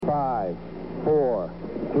5, 4,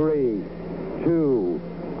 3, 2,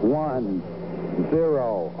 1,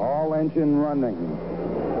 0. All engine running.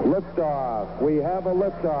 Liftoff. We have a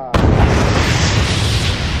liftoff.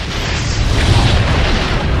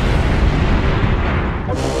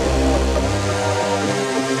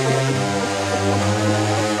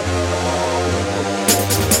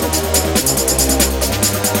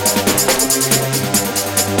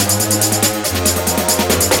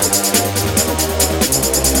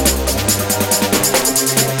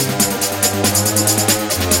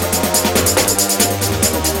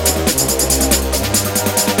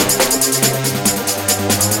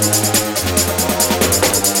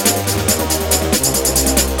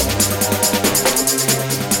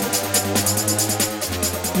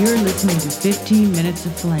 You're listening to 15 Minutes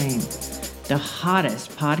of Flame, the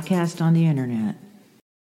hottest podcast on the internet.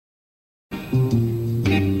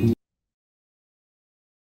 It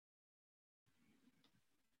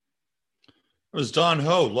was Don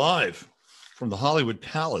Ho live from the Hollywood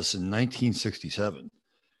Palace in 1967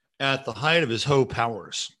 at the height of his Ho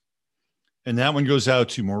powers. And that one goes out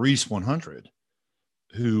to Maurice 100,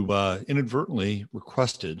 who inadvertently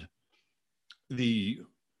requested the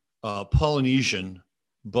Polynesian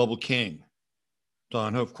Bubble King,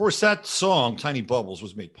 Don Ho. Of course, that song, Tiny Bubbles,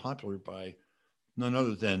 was made popular by none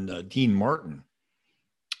other than Dean Martin.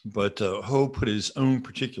 But Ho put his own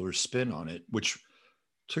particular spin on it, which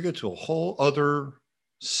took it to a whole other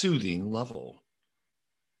soothing level.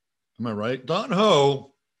 Am I right? Don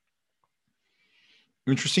Ho,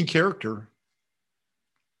 interesting character.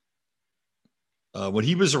 When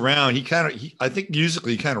he was around, I think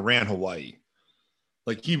musically, he kind of ran Hawaii.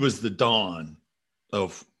 Like he was the Don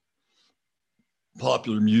of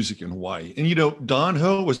popular music in Hawaii. And, you know, Don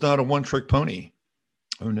Ho was not a one-trick pony.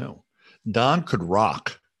 Oh, no. Don could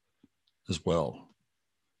rock as well.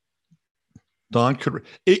 Don could,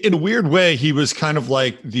 in a weird way, he was kind of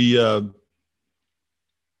like the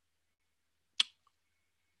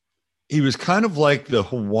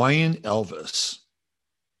Hawaiian Elvis.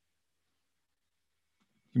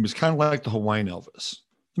 He was kind of like the Hawaiian Elvis.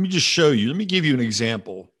 Let me just show you. Let me give you an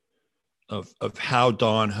example of how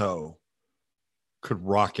Don Ho could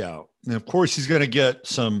rock out. And of course, he's going to get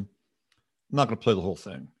some, I'm not going to play the whole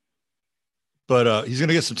thing, but he's going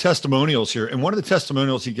to get some testimonials here. And one of the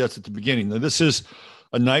testimonials he gets at the beginning, now this is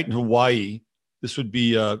a night in Hawaii. This would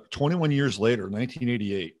be 21 years later,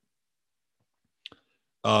 1988,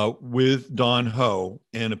 with Don Ho.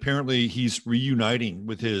 And apparently he's reuniting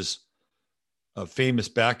with his famous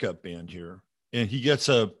backup band here. And he gets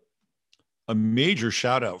a major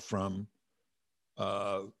shout out from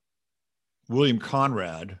William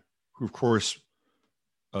Conrad, who of course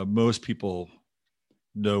most people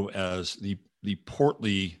know as the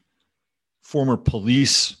portly former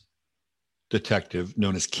police detective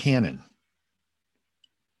known as Cannon.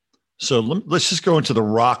 So let's just go into the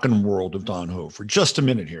rockin' world of Don Ho for just a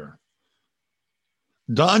minute here.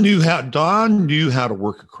 Don knew how to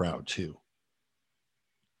work a crowd too.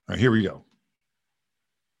 All right, here we go.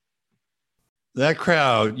 That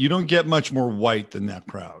crowd, you don't get much more white than that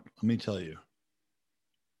crowd. Let me tell you.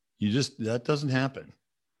 That doesn't happen.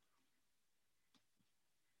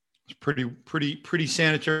 It's pretty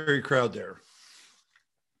sanitary crowd there.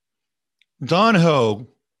 Don Ho,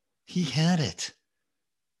 he had it.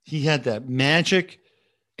 He had that magic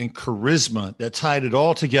and charisma that tied it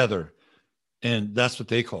all together. And that's what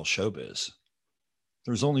they call showbiz.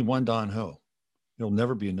 There's only one Don Ho. There'll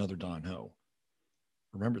never be another Don Ho.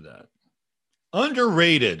 Remember that.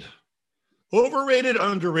 Underrated. Overrated,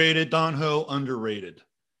 underrated. Don Ho, underrated.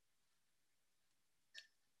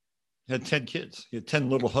 He had 10 kids. He had 10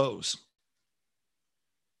 little hoes.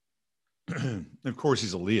 Of course,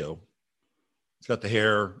 he's a Leo. He's got the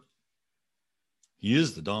hair. He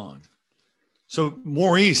is the Don. So,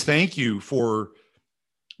 Maurice, thank you for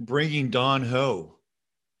bringing Don Ho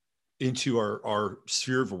into our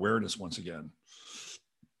sphere of awareness once again.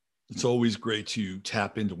 It's always great to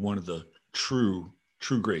tap into one of the true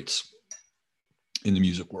greats in the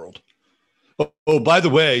music world. Oh, by the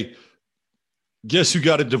way, guess who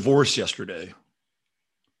got a divorce yesterday?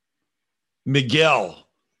 Miguel.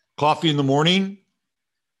 Coffee in the Morning.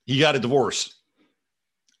 He got a divorce.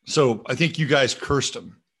 So I think you guys cursed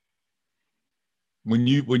him when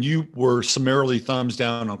you were summarily thumbs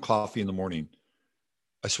down on Coffee in the Morning.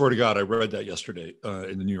 I swear to God, I read that yesterday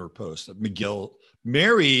in the New York Post. That Miguel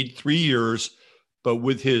married 3 years, but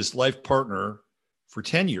with his life partner for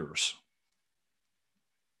 10 years.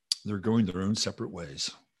 They're going their own separate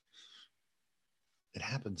ways. It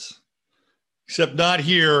happens. Except not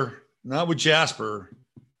here, not with Jasper.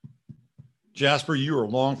 Jasper, you are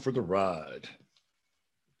along for the ride.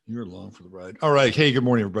 You're along for the ride. All right. Hey, good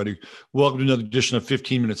morning, everybody. Welcome to another edition of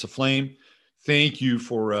 15 Minutes of Flame. Thank you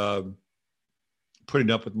for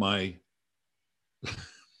putting up with my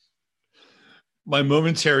my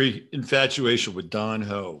momentary infatuation with Don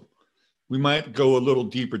Ho. We might go a little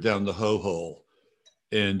deeper down the Ho hole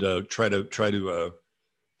and try to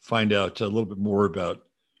find out a little bit more about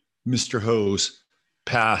Mr. Ho's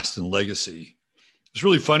past and legacy. It's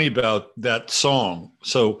really funny about that song.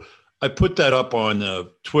 So I put that up on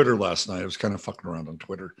Twitter last night. I was kind of fucking around on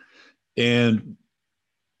Twitter. And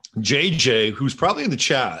JJ, who's probably in the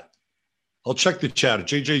chat, I'll check the chat.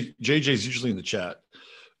 JJ's usually in the chat.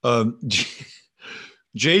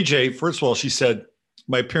 JJ, first of all, she said,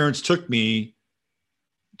 my parents took me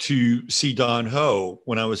to see Don Ho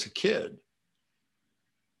when I was a kid.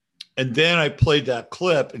 And then I played that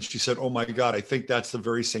clip and she said, oh my God, I think that's the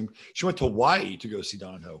very same. She went to Hawaii to go see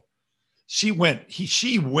Don Ho. She went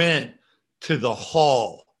to the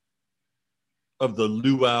hall of the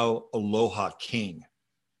Luau Aloha King.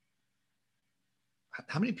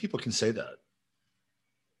 How many people can say that?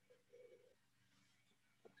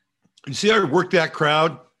 You see how I work that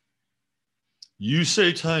crowd? You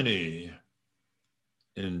say Tiny,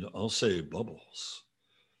 and I'll say Bubbles.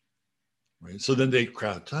 Right? So then they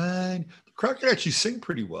crowd Tiny. The crowd can actually sing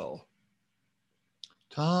pretty well.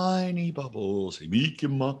 Tiny Bubbles, Miki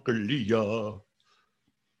Makalia.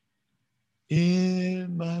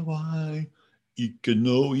 In my wine,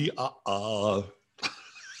 Ikanoi ah.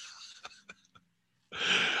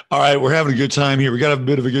 All right, we're having a good time here. We got to have a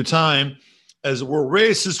bit of a good time as the world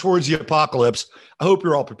races towards the apocalypse. I hope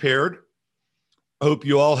you're all prepared. I hope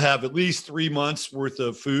you all have at least 3 months worth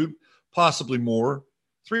of food, possibly more,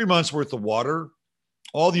 3 months worth of water,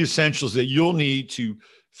 all the essentials that you'll need to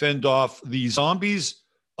fend off the zombies,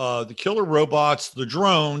 the killer robots, the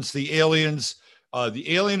drones, the aliens,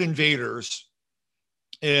 the alien invaders,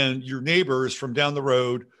 and your neighbors from down the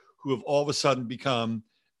road who have all of a sudden become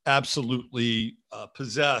absolutely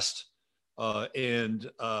possessed and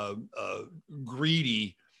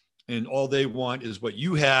greedy, and all they want is what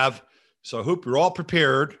you have. So I hope you're all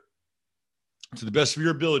prepared to the best of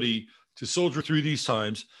your ability to soldier through these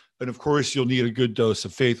times. And of course, you'll need a good dose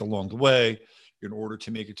of faith along the way in order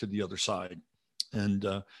to make it to the other side. And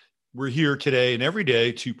we're here today and every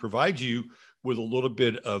day to provide you with a little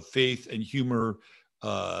bit of faith and humor,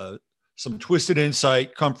 some twisted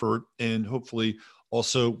insight, comfort, and hopefully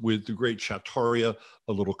also with the great Chattaria,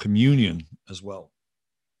 a little communion as well.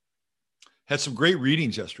 Had some great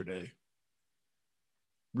readings yesterday.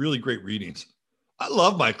 Really great readings. I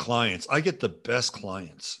love my clients. I get the best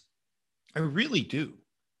clients. I really do.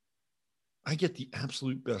 I get the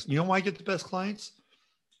absolute best. You know why I get the best clients?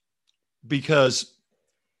 Because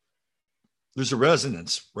there's a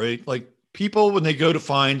resonance, right? Like people, when they go to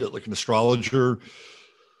find like an astrologer,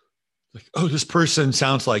 like, oh, this person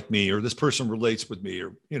sounds like me, or this person relates with me,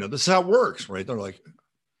 or, you know, this is how it works, right? They're like,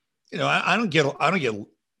 you know, I don't get,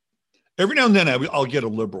 every now and then I'll get a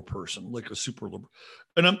liberal person, like a super liberal.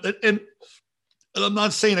 And I'm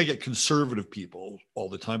not saying I get conservative people all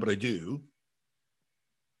the time, but I do.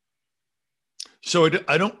 So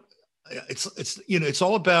I don't, it's, you know, it's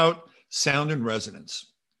all about sound and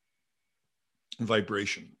resonance and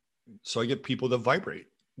vibration. So I get people that vibrate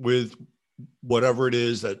with whatever it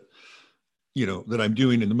is that, you know, that I'm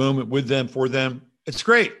doing in the moment with them, for them. It's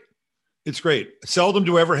great. It's great. Seldom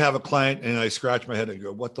do I ever have a client and I scratch my head and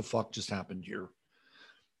go, what the fuck just happened here?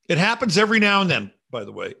 It happens every now and then, by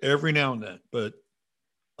the way, every now and then, but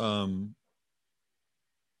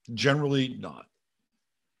generally not.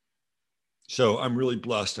 So I'm really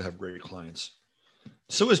blessed to have great clients.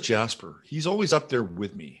 So is Jasper. He's always up there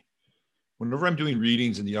with me. Whenever I'm doing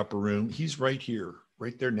readings in the upper room, he's right here,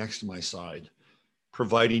 right there next to my side,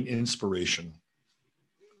 providing inspiration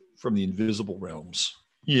from the invisible realms.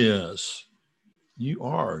 Yes, you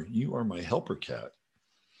are my helper cat.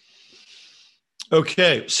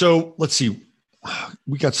 Okay, so let's see.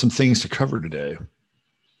 We got some things to cover today.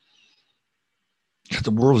 God,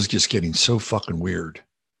 the world is just getting so fucking weird.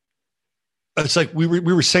 It's like we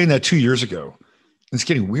were saying that 2 years ago. It's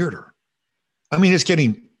getting weirder. I mean, it's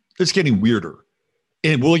getting weirder.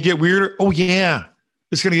 And will it get weirder? Oh yeah,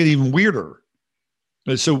 it's going to get even weirder.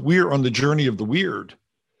 And so we're on the journey of the weird.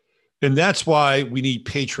 And that's why we need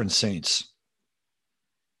patron saints.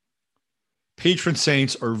 Patron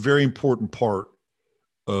saints are a very important part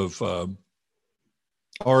of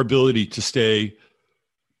our ability to stay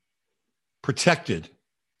protected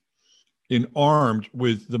and armed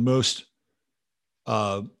with the most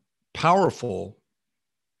powerful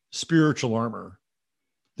spiritual armor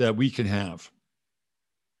that we can have.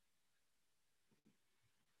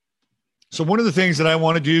 So one of the things that I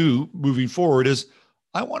want to do moving forward is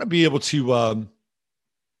I want to be able to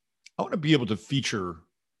feature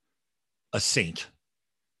a saint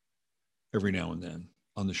every now and then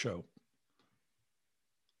on the show.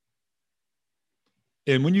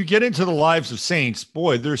 And when you get into the lives of saints,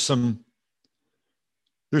 boy, there's some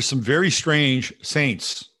very strange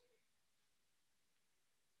saints.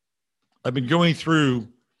 I've been going through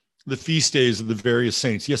the feast days of the various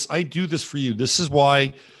saints. Yes, I do this for you. This is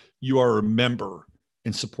why you are a member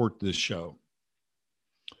and support this show.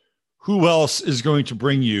 Who else is going to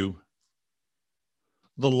bring you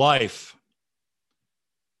the life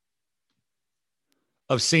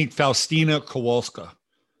of Saint Faustina Kowalska?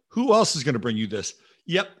 Who else is going to bring you this?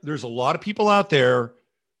 Yep, there's a lot of people out there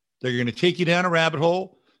that are going to take you down a rabbit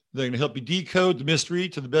hole. They're going to help you decode the mystery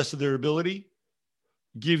to the best of their ability,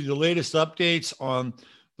 give you the latest updates on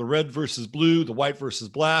the red versus blue, the white versus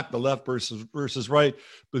black, the left versus right.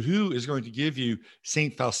 But who is going to give you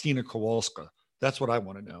Saint Faustina Kowalska? That's what I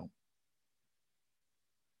want to know.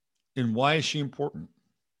 And why is she important?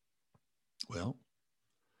 Well,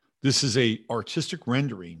 this is an artistic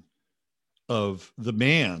rendering of the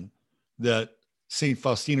man that Saint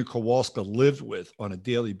Faustina Kowalska lived with on a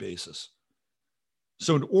daily basis.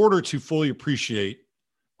 So in order to fully appreciate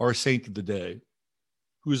our saint of the day,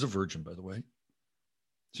 who is a virgin, by the way,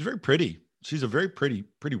 she's very pretty. She's a very pretty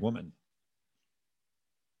woman.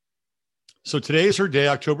 So today is her day,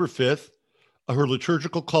 October 5th. Her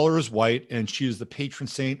liturgical color is white, and she is the patron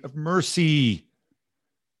saint of mercy.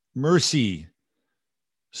 Mercy.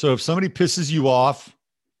 So if somebody pisses you off,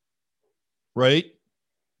 right,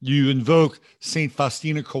 you invoke Saint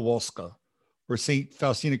Faustina Kowalska or Saint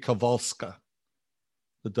Faustina Kowalska.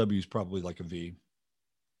 The W is probably like a V.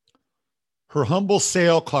 Her humble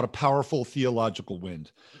sail caught a powerful theological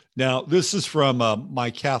wind. Now, this is from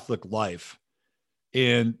My Catholic Life.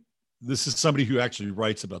 And this is somebody who actually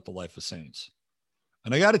writes about the life of saints.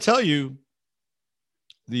 And I got to tell you,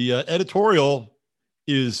 the editorial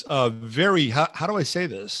is very, how do I say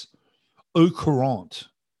this? Au courant.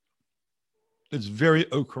 It's very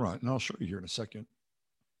au courant. And I'll show you here in a second.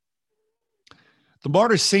 The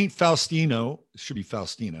martyr Saint Faustino, it should be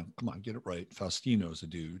Faustina. Come on, get it right. Faustino's a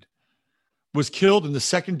dude. Was killed in the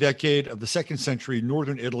second decade of the 2nd century in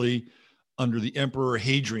northern Italy under the Emperor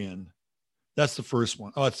Hadrian. That's the first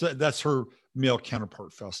one. Oh, that's her male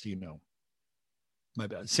counterpart, Faustino. My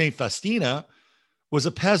bad. Saint Faustina was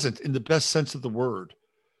a peasant in the best sense of the word.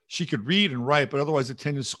 She could read and write, but otherwise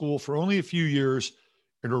attended school for only a few years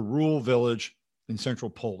in her rural village in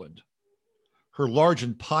central Poland. Her large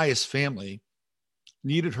and pious family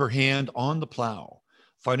needed her hand on the plow,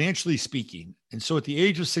 financially speaking. And so at the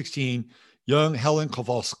age of 16, young Helen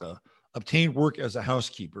Kowalska obtained work as a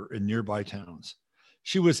housekeeper in nearby towns.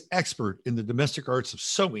 She was expert in the domestic arts of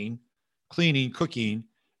sewing, cleaning, cooking,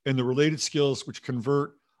 and the related skills which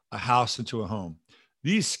convert a house into a home.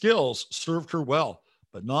 These skills served her well,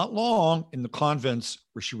 but not long in the convents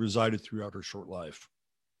where she resided throughout her short life.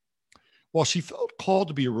 While she felt called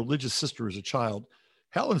to be a religious sister as a child,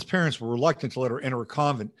 Helen's parents were reluctant to let her enter a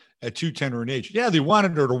convent at too tender an age. Yeah, they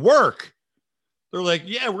wanted her to work. They're like,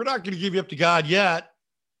 yeah, we're not going to give you up to God yet.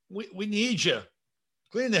 We need you.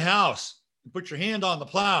 Clean the house and put your hand on the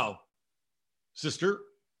plow, sister.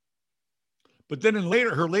 But then in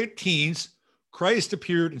her late teens, Christ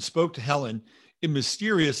appeared and spoke to Helen in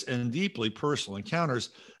mysterious and deeply personal encounters,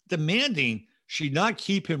 demanding she not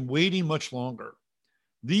keep him waiting much longer.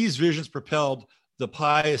 These visions propelled the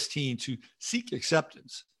pious teen to seek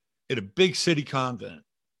acceptance at a big city convent.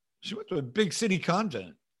 She went to a big city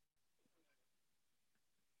convent.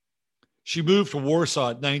 She moved to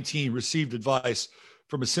Warsaw at 19, received advice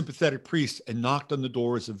from a sympathetic priest, and knocked on the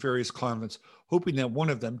doors of various convents, hoping that one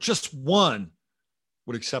of them, just one,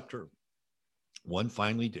 would accept her. One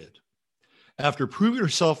finally did. After proving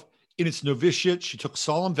herself in its novitiate, she took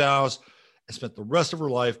solemn vows and spent the rest of her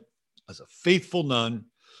life as a faithful nun,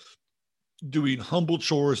 doing humble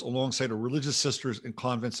chores alongside her religious sisters in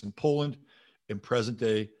convents in Poland and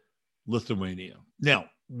present-day Lithuania. Now,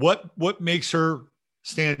 what makes her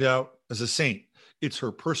stand out as a saint? It's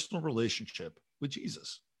her personal relationship with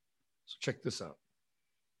Jesus. So check this out.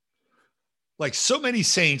 Like so many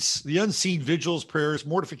saints, the unseen vigils, prayers,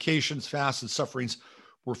 mortifications, fasts, and sufferings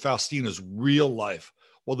were Faustina's real life,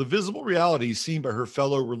 while the visible realities seen by her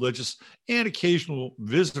fellow religious and occasional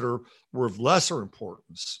visitor were of lesser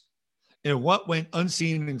importance. And what went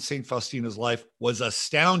unseen in St. Faustina's life was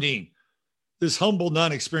astounding. This humble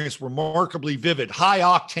nun experienced remarkably vivid,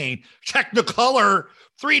 high-octane, technicolor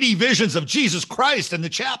 3D visions of Jesus Christ in the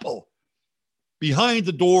chapel behind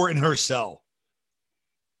the door in her cell.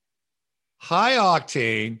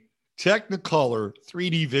 High-octane, Technicolor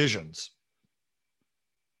 3D visions.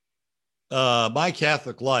 My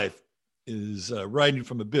Catholic life is writing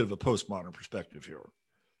from a bit of a postmodern perspective here.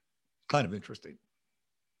 Kind of interesting.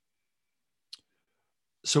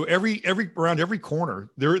 So around every corner,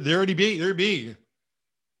 there be.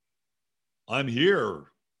 I'm here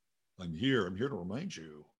to remind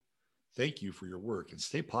you. Thank you for your work and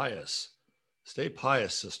stay pious. Stay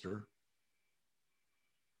pious, sister.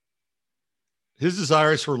 His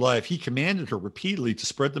desires for life, he commanded her repeatedly to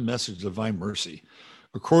spread the message of divine mercy.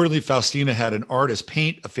 Accordingly, Faustina had an artist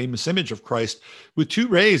paint a famous image of Christ with 2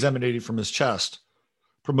 rays emanating from his chest,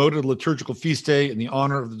 promoted a liturgical feast day in the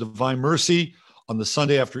honor of the divine mercy on the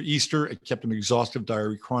Sunday after Easter, and kept an exhaustive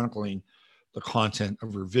diary chronicling the content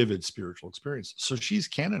of her vivid spiritual experience. So she's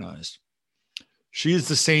canonized. She is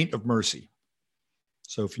the saint of mercy.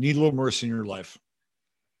 So if you need a little mercy in your life,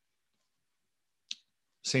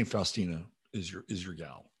 Saint Faustina is your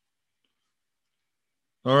gal.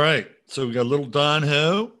 All right. So we got a little Don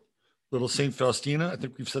Ho, little Saint Faustina. I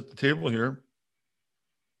think we've set the table here.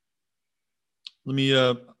 Let me,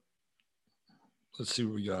 let's see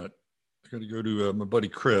what we got. I got to go to my buddy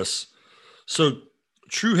Chris. So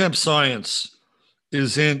True Hemp Science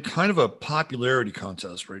is in kind of a popularity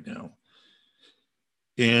contest right now.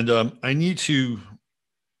 And I need to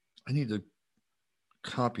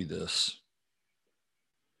copy this.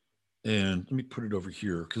 And let me put it over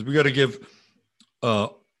here because we got to give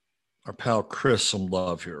our pal Chris some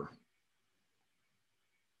love here.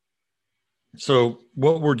 So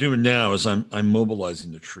what we're doing now is I'm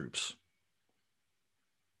mobilizing the troops.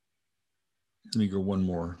 Let me go one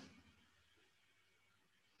more.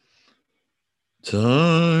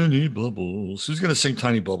 Tiny Bubbles. Who's going to sing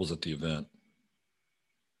Tiny Bubbles at the event?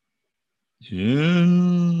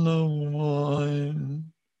 In the wine.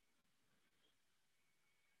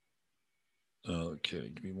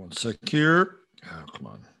 Okay, give me one sec here. Oh, come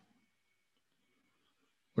on.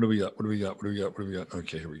 What do we got?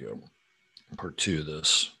 Okay, here we go. Part 2 of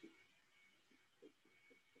this.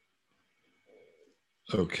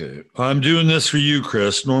 Okay, I'm doing this for you,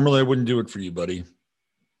 Chris. Normally I wouldn't do it for you, buddy.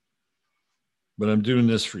 But I'm doing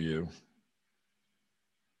this for you.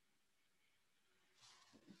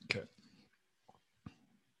 Okay.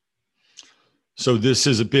 So this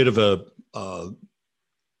is a bit of a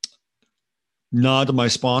nod to my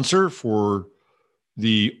sponsor for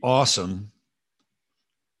the awesome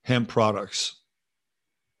hemp products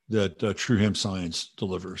that True Hemp Science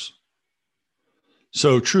delivers.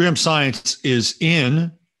 So True Hemp Science is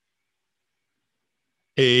in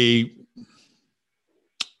a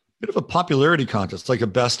bit of a popularity contest, like a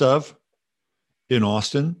best of in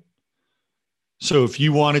Austin. So if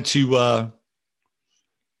you wanted to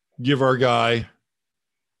give our guy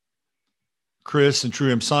Chris and True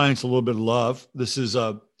Hemp Science a little bit of love, this is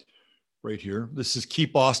right here. This is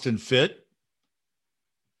Keep Austin Fit.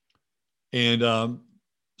 And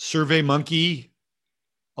Survey Monkey,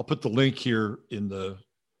 I'll put the link here in the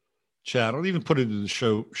chat. I'll even put it in the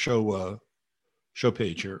show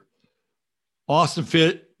page here. Austin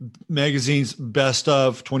Fit Magazine's Best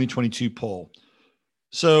of 2022 poll.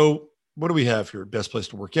 So what do we have here? Best place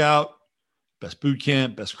to work out, best boot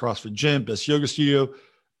camp, best CrossFit gym, best yoga studio,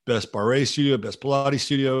 best barre studio, best Pilates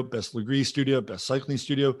studio, best Legree studio, best cycling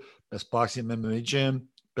studio, best boxing and MMA gym,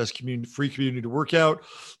 best free community to work out,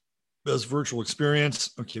 best virtual experience.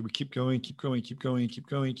 Okay, we keep going. Best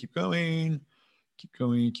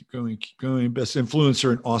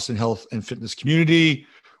influencer in Austin health and fitness community.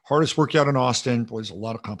 Hardest workout in Austin. Boy, there's a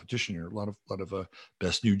lot of competition here. A lot of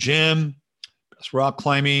best new gym, best rock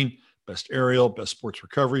climbing, best aerial, best sports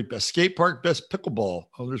recovery, best skate park, best pickleball.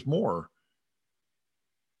 Oh, there's more.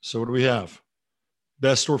 So what do we have?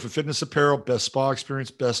 Best store for fitness apparel, best spa experience,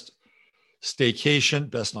 best staycation,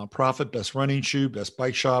 best nonprofit, best running shoe, best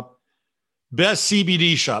bike shop, best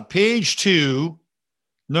CBD shop. Page 2,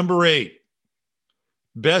 number 8.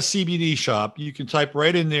 Best CBD shop. You can type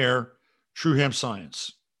right in there, True Hemp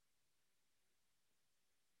Science.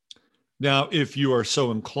 Now, if you are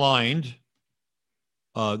so inclined,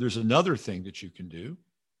 there's another thing that you can do.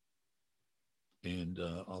 And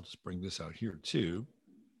I'll just bring this out here too.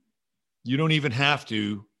 You don't even have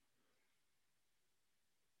to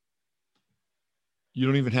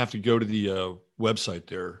go to the website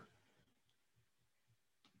there.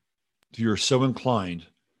 If you're so inclined,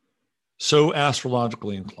 so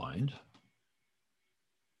astrologically inclined,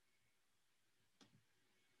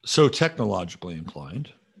 so technologically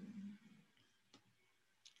inclined,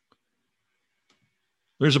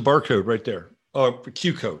 there's a barcode right there, a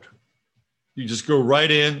Q code. You just go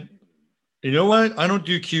right in. You know what? I don't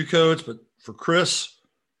do Q codes, but for Chris,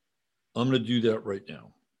 I'm going to do that right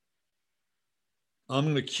now. I'm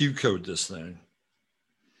going to Q code this thing.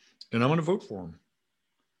 And I'm going to vote for him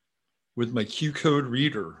with my Q code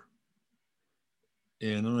reader.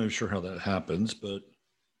 And I'm not even sure how that happens, but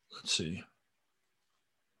let's see.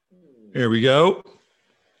 Here we go.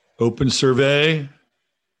 Open survey.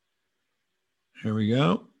 Here we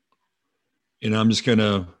go. And I'm just going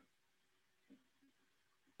to,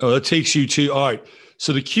 that takes you to, all right.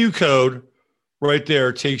 So the Q code right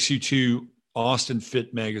there takes you to Austin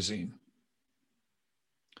Fit Magazine.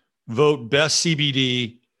 Vote best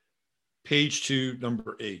CBD, page 2,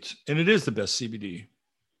 number 8. And it is the best CBD.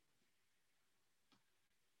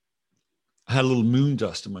 I had a little moon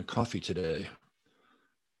dust in my coffee today.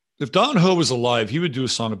 If Don Ho was alive, he would do a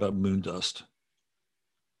song about moon dust.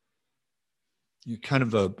 You kind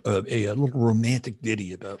of a little romantic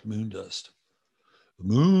ditty about moon dust.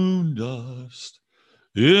 Moon dust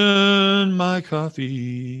in my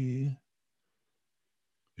coffee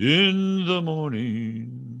in the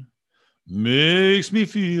morning makes me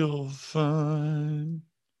feel fine.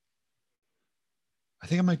 I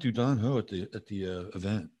think I might do Don Ho at the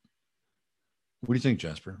event. What do you think,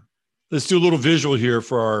 Jasper? Let's do a little visual here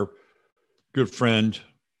for our good friend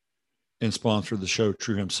and sponsor of the show,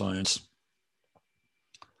 True Hemp Science.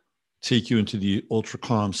 Take you into the ultra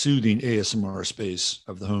calm, soothing ASMR space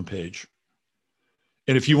of the homepage.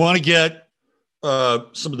 And if you want to get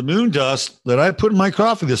some of the moon dust that I put in my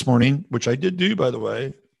coffee this morning, which I did do, by the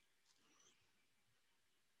way,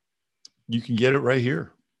 you can get it right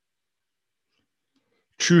here.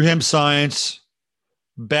 True Hemp Science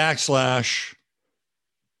 /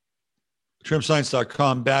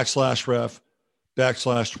 TrueHempScience.com/ref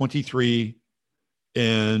 /23.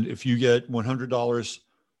 And if you get $100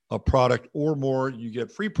 a product or more, you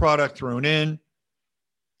get free product thrown in,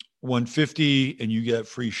 $150, and you get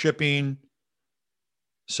free shipping.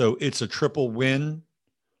 So it's a triple win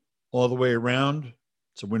all the way around.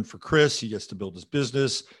 It's a win for Chris. He gets to build his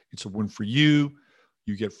business. It's a win for you.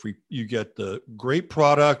 You get free. You get the great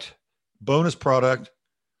product, bonus product.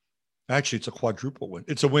 Actually, it's a quadruple win.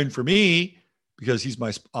 It's a win for me because he's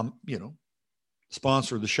my,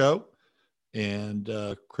 sponsor of the show, and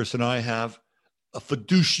Chris and I have a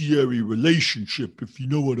fiduciary relationship, if you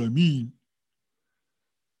know what I mean.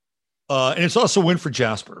 And it's also a win for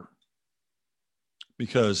Jasper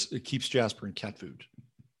because it keeps Jasper in cat food,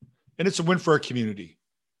 and it's a win for our community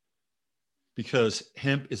because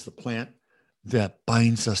hemp is the plant that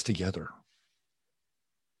binds us together.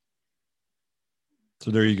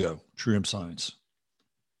 So there you go. True Hemp Science.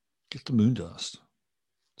 Get the moon dust.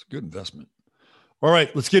 It's a good investment. All right,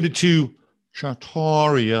 let's get into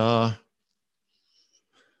Chattaria.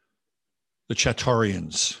 The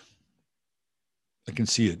Chattarians. I can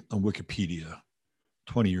see it on Wikipedia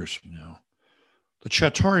 20 years from now. The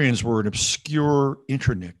Chattarians were an obscure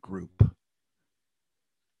internet group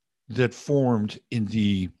that formed in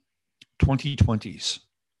the 2020s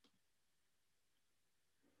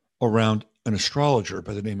around an astrologer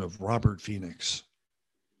by the name of Robert Phoenix.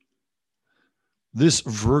 This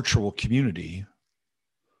virtual community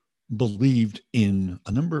believed in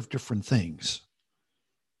a number of different things,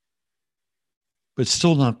 but it's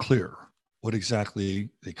still not clear what exactly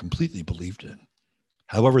they completely believed in.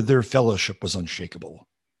 However, their fellowship was unshakable.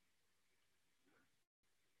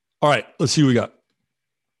 All right, let's see what we got.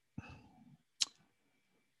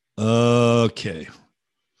 Okay.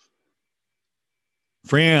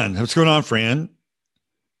 Fran, what's going on, Fran?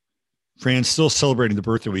 Fran's still celebrating the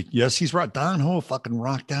birthday week. Yes, he's right. Don Ho fucking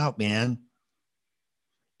rocked out, man.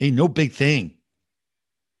 Ain't no big thing.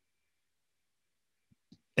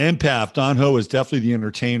 Empath, Don Ho is definitely the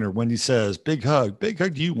entertainer. Wendy says, big hug. Big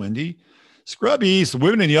hug to you, Wendy. Scrubbies, the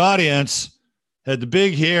women in the audience had the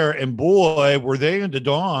big hair, and boy, were they into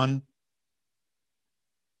Dawn.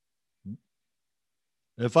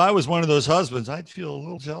 If I was one of those husbands, I'd feel a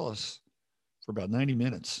little jealous for about 90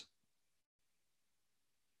 minutes.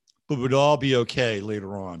 But it would all be okay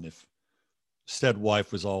later on if said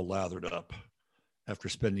wife was all lathered up after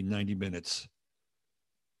spending 90 minutes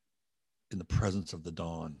in the presence of the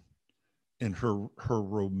dawn, and her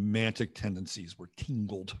romantic tendencies were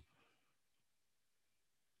tingled.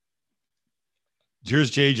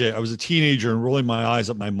 Here's JJ. I was a teenager and rolling my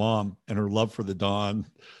eyes at my mom and her love for the dawn.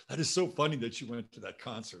 That is so funny that you went to that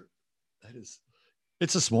concert.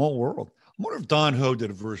 It's a small world. I wonder if Don Ho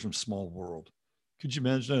did a version of Small World. Could you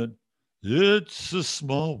imagine that? It's a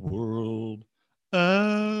small world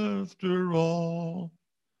after all.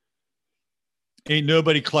 Ain't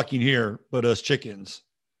nobody clucking here but us chickens.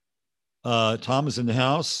 Tom is in the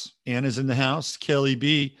house. Anna's in the house. Kelly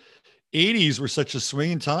B. 80s were such a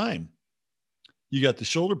swinging time. You got the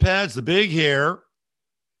shoulder pads, the big hair,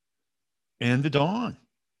 and the Dawn.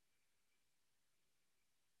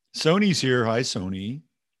 Sony's here. Hi, Sony.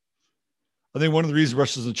 I think one of the reasons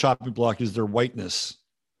Russia's a chopping block is their whiteness.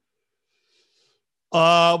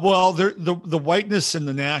 Well, the whiteness and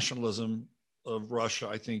the nationalism of Russia,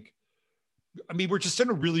 I think. I mean, we're just in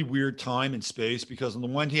a really weird time and space because on the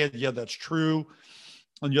one hand, yeah, that's true.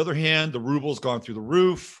 On the other hand, the ruble's gone through the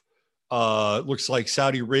roof. It looks like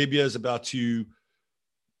Saudi Arabia is about to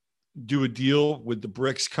do a deal with the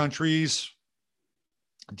BRICS countries,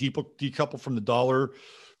 decouple from the dollar.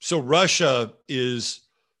 So Russia is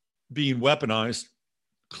being weaponized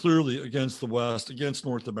clearly against the West, against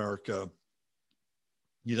North America.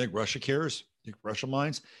 You think Russia cares? You think Russia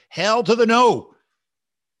minds? Hell to the no.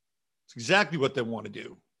 It's exactly what they want to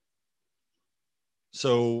do.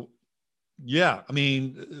 So, yeah, I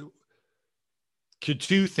mean, could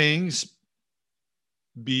two things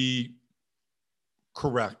be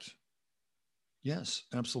correct? Yes,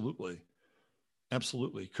 absolutely.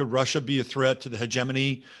 Absolutely. Could Russia be a threat to the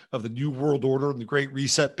hegemony of the New World Order and the Great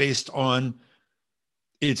Reset based on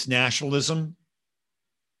its nationalism,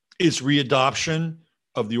 its readoption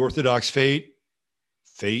of the Orthodox faith,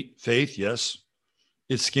 yes.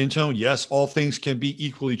 Its skin tone, yes. All things can be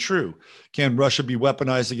equally true. Can Russia be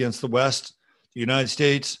weaponized against the West, the United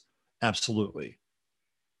States? Absolutely.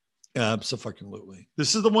 Absolutely.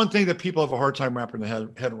 This is the one thing that people have a hard time wrapping their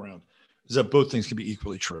head around, is that both things can be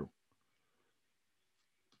equally true.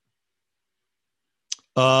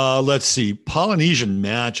 Let's see. Polynesian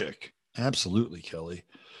magic. Absolutely, Kelly.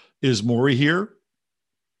 Is Maury here?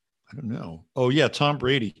 I don't know. Oh, yeah, Tom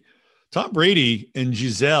Brady. Tom Brady and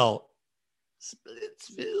Giselle.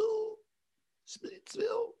 Splitsville.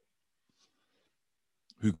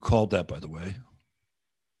 Who called that, by the way?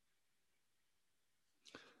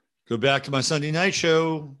 Go back to my Sunday night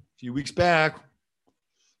show a few weeks back.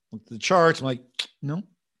 Looked at the charts. I'm like, no,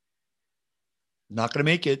 not going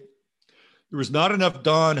to make it. There was not enough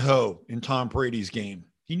Don Ho in Tom Brady's game.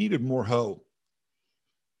 He needed more Ho.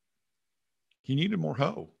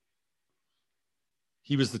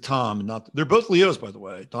 He was the Tom, not. They're both Leos, by the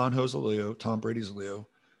way. Don Ho's a Leo. Tom Brady's a Leo.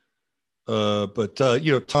 But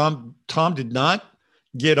Tom did not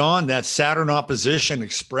get on that Saturn opposition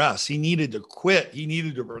express. He needed to quit. He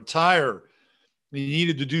needed to retire. He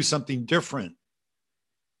needed to do something different.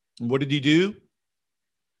 And what did he do?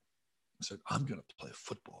 He said, I'm going to play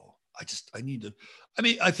football.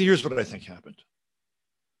 Here's what I think happened.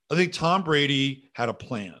 I think Tom Brady had a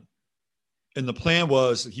plan. And the plan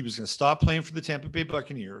was that he was going to stop playing for the Tampa Bay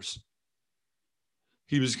Buccaneers.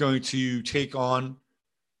 He was going to take on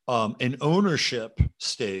an ownership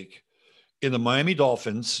stake in the Miami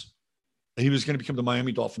Dolphins. And he was going to become the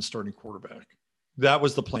Miami Dolphins starting quarterback. That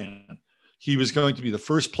was the plan. He was going to be the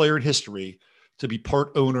first player in history to be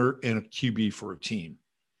part owner and a QB for a team.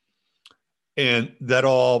 And that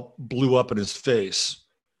all blew up in his face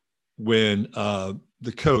when the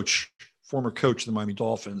former coach of the Miami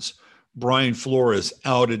Dolphins, Brian Flores,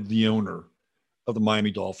 outed the owner of the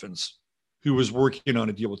Miami Dolphins, who was working on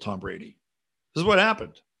a deal with Tom Brady. This is what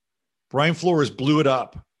happened. Brian Flores blew it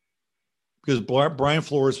up because Brian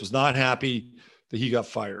Flores was not happy that he got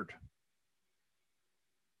fired.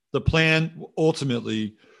 The plan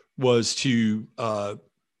ultimately was to, because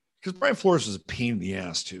Brian Flores was a pain in the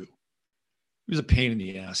ass too. He was a pain in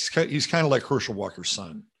the ass. He's kind of like Herschel Walker's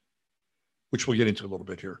son, which we'll get into a little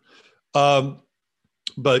bit here.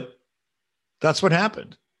 But that's what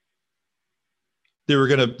happened. They were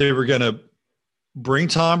gonna bring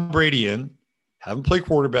Tom Brady in, have him play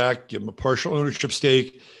quarterback, give him a partial ownership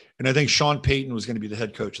stake, and I think Sean Payton was going to be the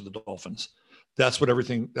head coach of the Dolphins. That's how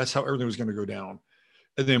everything was going to go down.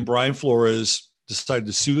 And then Brian Flores decided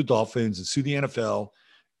to sue the Dolphins and sue the NFL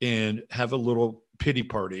and have a little pity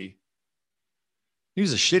party. He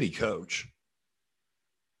was a shitty coach.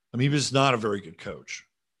 I mean, he was not a very good coach.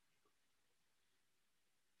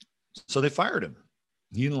 So they fired him.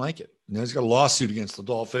 He didn't like it. Now he's got a lawsuit against the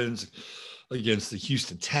Dolphins, against the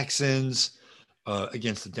Houston Texans,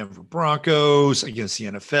 against the Denver Broncos, against the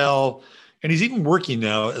NFL. And he's even working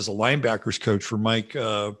now as a linebackers coach for Mike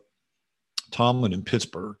Tomlin in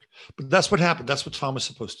Pittsburgh. But that's what happened. That's what Tom was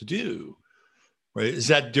supposed to do, right? Is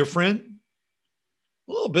that different?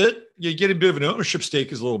 A little bit. You get a bit of an ownership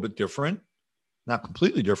stake is a little bit different. Not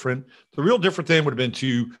completely different. The real different thing would have been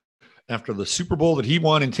to, after the Super Bowl that he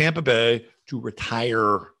won in Tampa Bay, to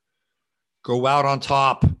retire, go out on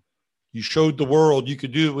top. You showed the world you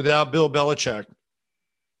could do it without Bill Belichick.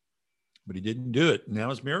 But he didn't do it. Now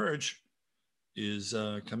his marriage is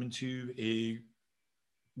coming to a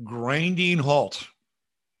grinding halt.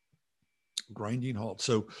 Grinding halt.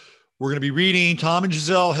 So we're going to be reading Tom and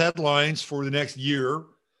Giselle headlines for the next year.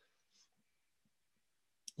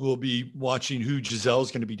 We'll be watching who Giselle is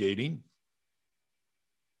going to be dating.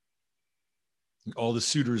 All the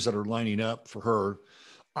suitors that are lining up for her.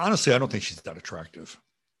 Honestly, I don't think she's that attractive.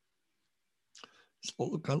 It's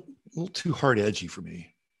a little too hard edgy for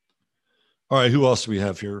me. All right, who else do we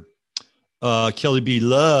have here? Kelly B.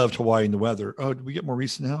 loved Hawaii and the weather. Oh, did we get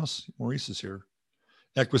Maurice in the house? Maurice is here.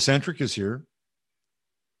 Equicentric is here.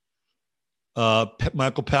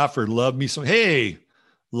 Michael Pafford loved me some. Hey,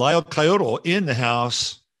 Lyle Coyote in the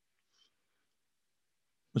house.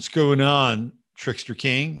 What's going on, Trickster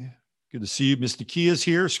King? Good to see you. Miss Nakia's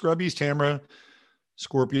here. Scrubbies, Tamara,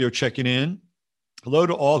 Scorpio checking in. Hello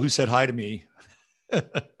to all who said hi to me.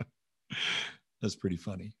 That's pretty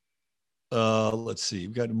funny. Let's see.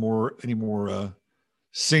 We got any more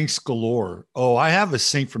syncs galore. Oh, I have a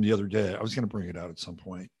sync from the other day. I was going to bring it out at some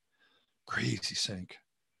point. Crazy sync.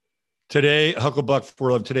 Today, Hucklebuck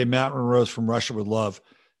 411. Today, Matt Monroe's From Russia with Love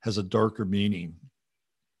has a darker meaning.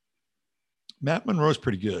 Matt Monroe's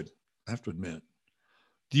pretty good, I have to admit.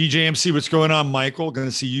 DJMC, what's going on, Michael? Going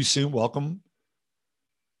to see you soon. Welcome.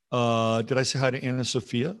 Did I say hi to Anna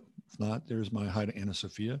Sophia? If not, there's my hi to Anna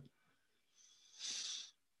Sophia.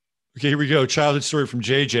 Okay, here we go. Childhood story from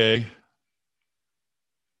JJ.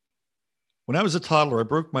 When I was a toddler, I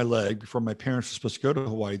broke my leg before my parents were supposed to go to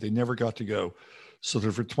Hawaii. They never got to go. So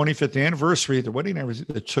for 25th anniversary, the wedding anniversary,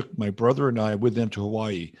 they took my brother and I with them to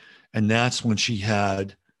Hawaii. And that's when she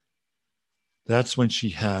had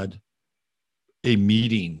a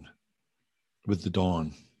meeting with the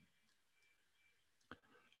Dawn.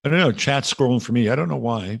 I don't know. Chat's scrolling for me. I don't know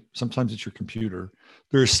why. Sometimes it's your computer.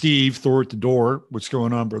 There's Steve Thor at the door. What's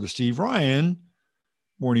going on, brother Steve? Ryan.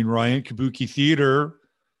 Morning, Ryan. Kabuki Theater.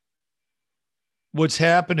 What's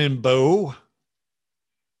happening, Bo?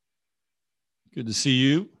 Good to see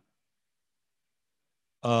you.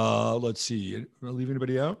 Let's see. Did I leave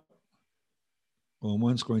anybody out? Going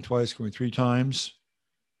once, going twice, going three times.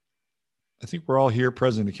 I think we're all here,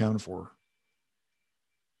 present, accounted for.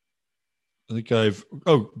 I think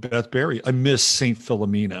Beth Berry. I miss St.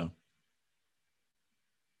 Philomena.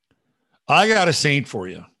 I got a saint for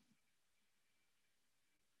you.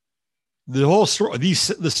 The whole story,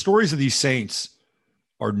 the stories of these saints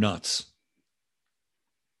are nuts.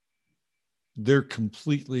 They're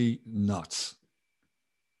completely nuts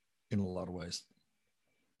in a lot of ways.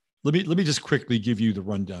 Let me just quickly give you the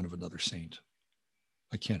rundown of another saint.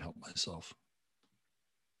 I can't help myself.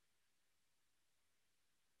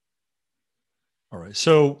 All right.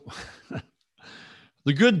 So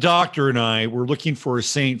the good doctor and I were looking for a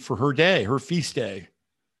saint for her day, her feast day.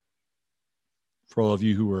 For all of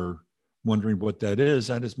you who are wondering what that is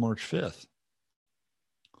March 5th.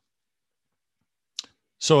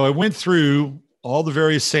 So I went through all the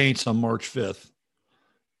various saints on March 5th.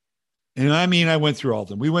 And I mean, I went through all of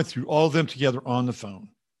them. We went through all of them together on the phone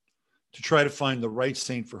to try to find the right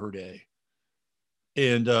saint for her day.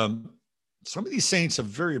 And some of these saints have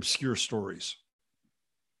very obscure stories.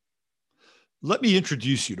 Let me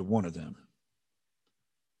introduce you to one of them.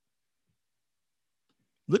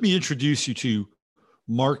 Let me introduce you to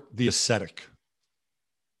Mark the Ascetic.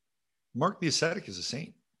 Mark the Ascetic is a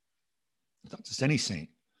saint. It's not just any saint.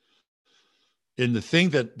 And the thing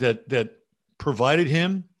that provided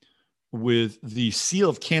him with the seal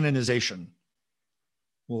of canonization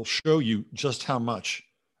will show you just how much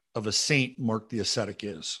of a saint Mark the Ascetic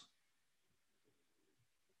is.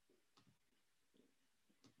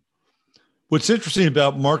 What's interesting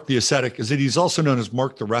about Mark the Ascetic is that he's also known as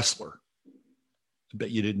Mark the Wrestler. I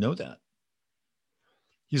bet you didn't know that.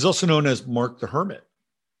 He's also known as Mark the Hermit.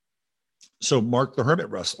 So Mark the Hermit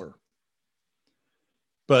Wrestler.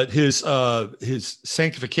 But his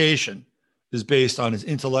sanctification is based on his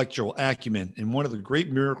intellectual acumen and one of the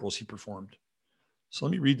great miracles he performed. So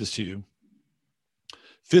let me read this to you.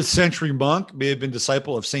 5th century monk, may have been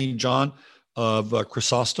disciple of St. John of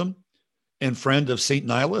Chrysostom and friend of St.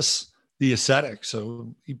 Nilus, the ascetic.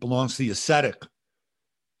 So he belongs to the ascetic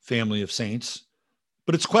family of saints,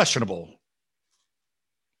 but it's questionable.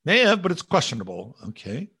 May have, but it's questionable.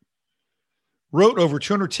 Okay. Wrote over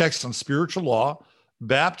 200 texts on spiritual law,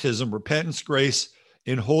 baptism, repentance, grace,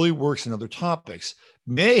 and holy works and other topics.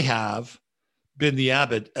 May have been the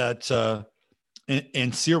abbot at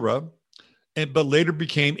Ancira, but later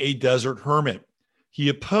became a desert hermit. He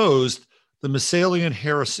opposed the Massalian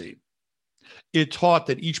heresy. It taught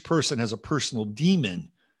that each person has a personal demon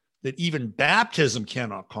that even baptism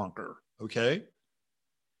cannot conquer. Okay.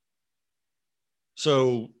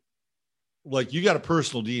 So, like, you got a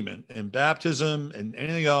personal demon, and baptism and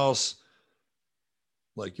anything else,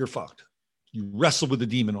 like, you're fucked. You wrestle with the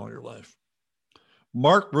demon all your life.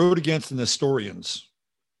 Mark wrote against the Nestorians.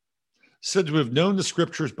 said to have known the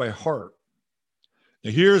scriptures by heart.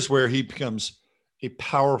 Now, here's where he becomes a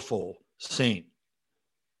powerful saint,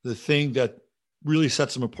 the thing that really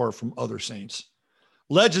sets him apart from other saints.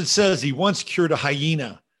 Legend says he once cured a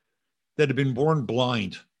hyena that had been born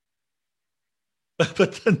blind. But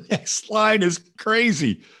the next line is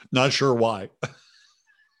crazy. Not sure why.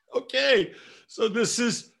 Okay, so this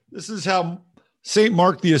is how Saint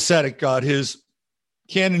Mark the Ascetic got his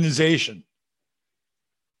canonization.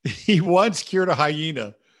 He once cured a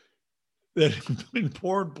hyena that had been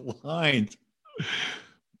born blind.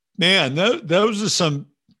 Man, those are some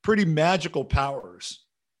pretty magical powers.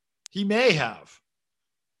 He may have.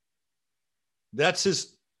 That's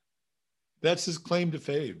his claim to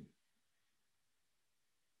fame.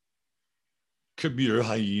 Come here,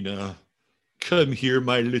 hyena. Come here,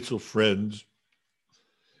 my little friend.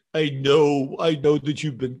 I know that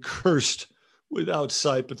you've been cursed without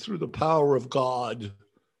sight, but through the power of God,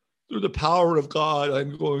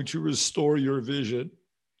 I'm going to restore your vision.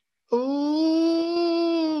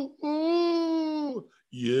 Oh,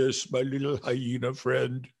 yes, my little hyena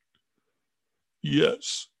friend.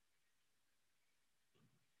 Yes.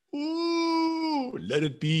 Ooh, let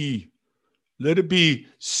it be. Let it be.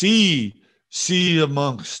 See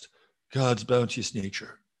amongst God's bounteous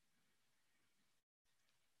nature.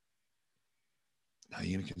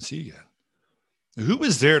 Hyena can see again. Who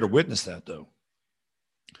was there to witness that, though?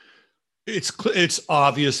 It's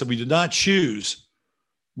obvious that we did not choose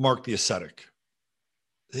Mark the Ascetic.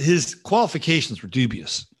 His qualifications were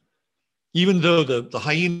dubious, even though the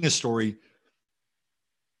hyena story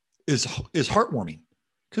is heartwarming.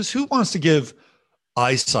 Because who wants to give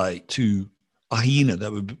eyesight to a hyena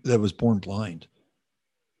that was born blind?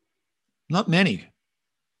 Not many.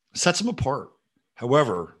 Sets him apart.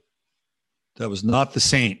 However, that was not the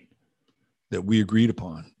saint that we agreed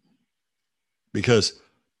upon, because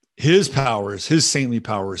his powers, his saintly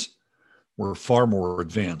powers, were far more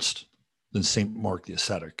advanced than Saint Mark the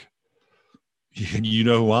Ascetic. You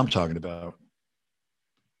know who I'm talking about.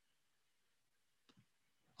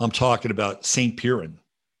 I'm talking about Saint Piran.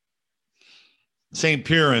 Saint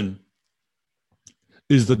Piran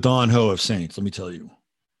is the Don Ho of saints, let me tell you.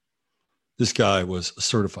 This guy was a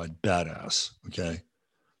certified badass, okay?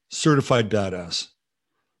 Certified badass.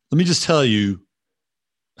 Let me just tell you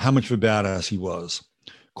how much of a badass he was.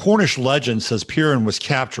 Cornish legend says Piran was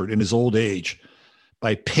captured in his old age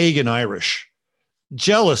by pagan Irish,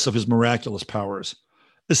 jealous of his miraculous powers,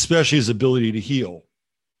 especially his ability to heal.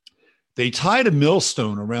 They tied a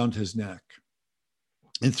millstone around his neck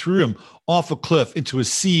and threw him off a cliff into a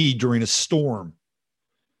sea during a storm.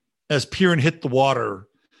 As Piran hit the water,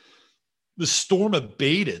 the storm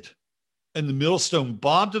abated and the millstone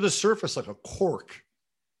bobbed to the surface like a cork.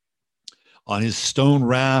 On his stone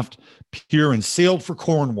raft, Piran sailed for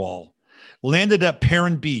Cornwall, landed at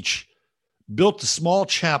Perrin Beach, built a small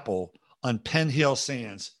chapel on Penhill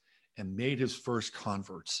Sands, and made his first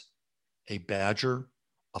converts: a badger,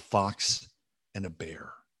 a fox, and a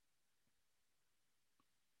bear.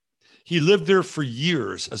 He lived there for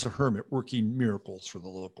years as a hermit, working miracles for the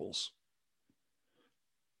locals.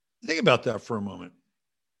 Think about that for a moment.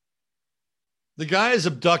 The guy is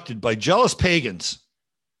abducted by jealous pagans.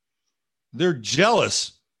 They're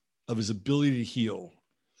jealous of his ability to heal.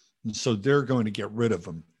 And so they're going to get rid of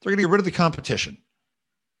him. They're going to get rid of the competition.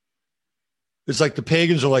 It's like the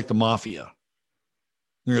pagans are like the mafia.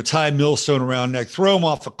 They're going to tie a millstone around neck, throw him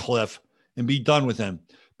off a cliff, and be done with him.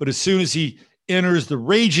 But as soon as he enters the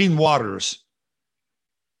raging waters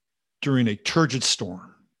during a turgid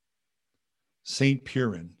storm, St.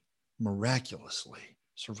 Piran miraculously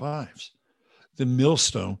survives. The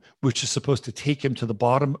millstone, which is supposed to take him to the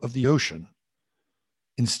bottom of the ocean,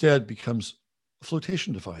 instead becomes a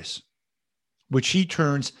flotation device, which he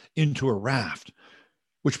turns into a raft,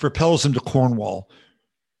 which propels him to Cornwall,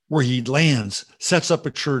 where he lands, sets up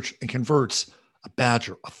a church, and converts a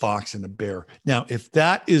badger, a fox, and a bear. Now, if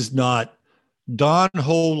that is not Don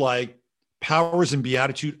Ho-like powers and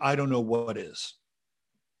beatitude, I don't know what is.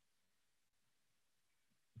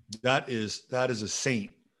 That is a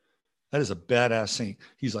saint. That is a badass saint.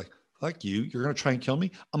 He's like, fuck you. You're going to try and kill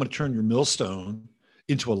me? I'm going to turn your millstone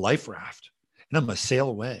into a life raft, and I'm going to sail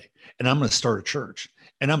away, and I'm going to start a church,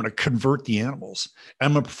 and I'm going to convert the animals, and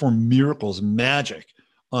I'm going to perform miracles and magic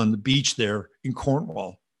on the beach there in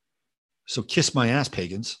Cornwall. So kiss my ass,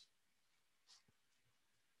 pagans.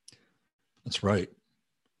 That's right.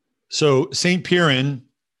 So St. Piran,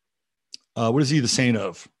 what is he the saint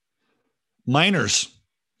of? Miners.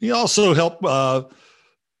 He also helped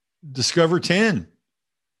discover tin.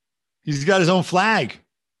 He's got his own flag.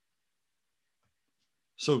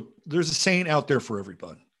 So there's a saint out there for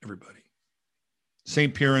everybody.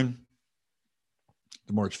 St. Piran,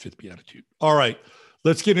 the March 5th Beatitude. All right,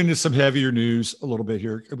 let's get into some heavier news a little bit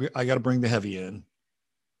here. I got to bring the heavy in.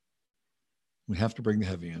 We have to bring the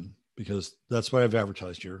heavy in because that's what I've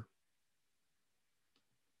advertised here.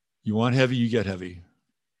 You want heavy, you get heavy.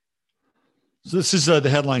 So this is the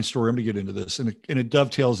headline story. I'm going to get into this, and it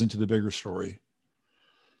dovetails into the bigger story.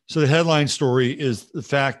 So the headline story is the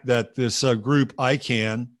fact that this group,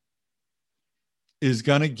 ICAN, is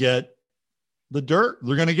going to get the dirt.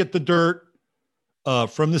 They're going to get the dirt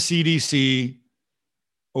from the CDC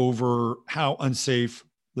over how unsafe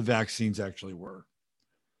the vaccines actually were.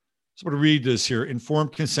 So I'm going to read this here.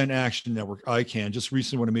 Informed Consent Action Network, ICAN, just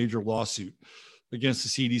recently won a major lawsuit against the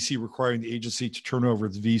CDC requiring the agency to turn over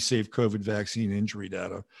its V-Safe COVID vaccine injury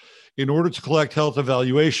data in order to collect health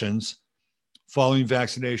evaluations following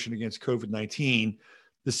vaccination against COVID-19.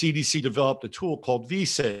 The CDC developed a tool called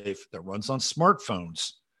V-Safe that runs on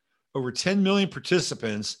smartphones. Over 10 million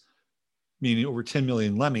participants, meaning over 10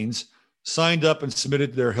 million lemmings, signed up and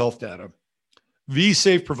submitted their health data.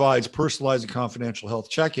 V-Safe provides personalized and confidential health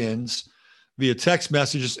check-ins via text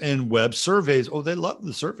messages and web surveys. Oh, they love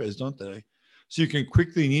the surveys, don't they? So you can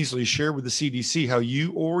quickly and easily share with the CDC how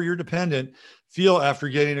you or your dependent feel after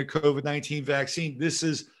getting a COVID-19 vaccine. This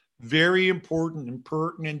is very important and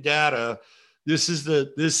pertinent data. This is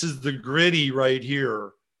the gritty right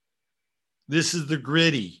here. This is the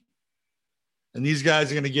gritty. And these guys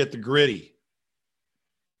are going to get the gritty.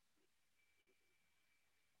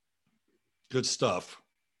 Good stuff.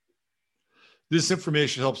 This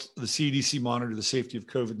information helps the CDC monitor the safety of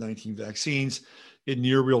COVID-19 vaccines in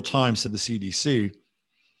near real time, said the CDC.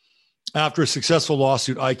 After a successful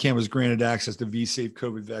lawsuit, ICAN was granted access to V-Safe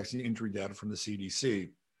COVID vaccine injury data from the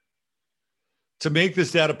CDC. To make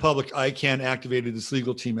this data public, ICAN activated its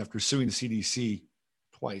legal team after suing the CDC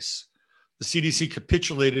twice. The CDC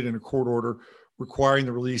capitulated in a court order requiring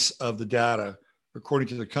the release of the data. According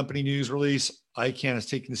to the company news release, ICAN has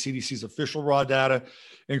taken the CDC's official raw data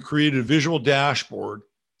and created a visual dashboard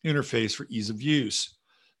interface for ease of use.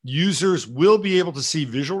 Users will be able to see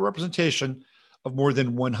visual representation of more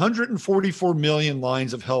than 144 million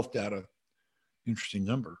lines of health data. Interesting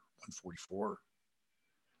number, 144.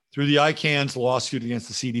 Through the ICAN's lawsuit against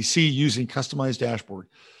the CDC using customized dashboard.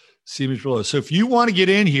 See image below. So if you want to get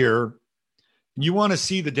in here and you want to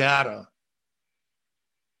see the data,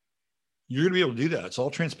 you're going to be able to do that. It's all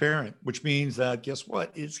transparent, which means that guess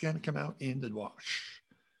what? It's going to come out in the wash.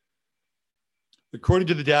 According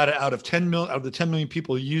to the data, out of the 10 million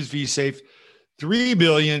people who use V-Safe,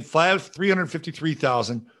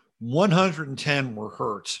 3,353,110 were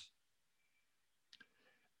hurt.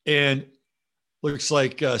 And looks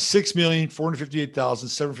like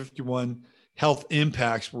 6,458,751 health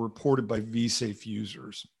impacts were reported by V-Safe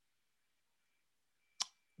users.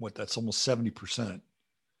 That's almost 70%.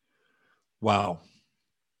 Wow.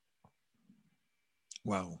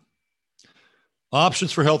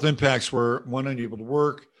 Options for health impacts were 1, unable to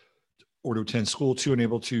work or to attend school, 2,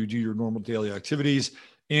 unable to do your normal daily activities,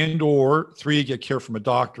 and or 3, get care from a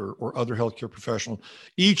doctor or other healthcare professional.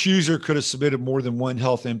 Each user could have submitted more than one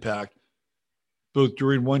health impact, both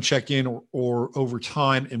during one check-in or over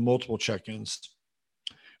time in multiple check-ins.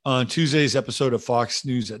 On Tuesday's episode of Fox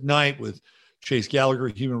News at Night with Chase Gallagher,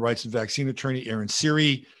 human rights and vaccine attorney Aaron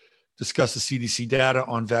Siri, discussed the CDC data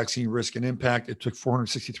on vaccine risk and impact. It took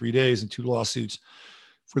 463 days and 2 lawsuits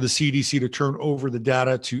for the CDC to turn over the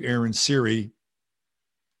data to Aaron Siri.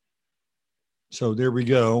 So there we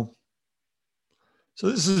go. So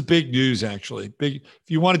this is big news, actually. Big. If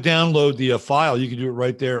you want to download the file, you can do it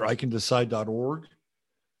right there, icandecide.org.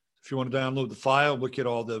 If you want to download the file, look at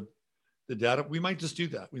all the data. We might just do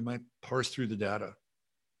that. We might parse through the data.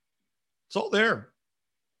 It's all there.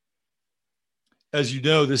 As you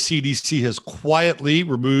know, the CDC has quietly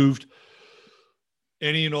removed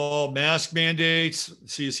any and all mask mandates.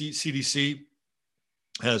 CDC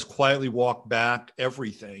has quietly walked back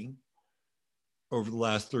everything over the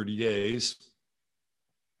last 30 days.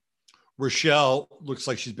 Rochelle looks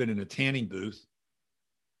like she's been in a tanning booth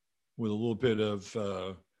with a little bit of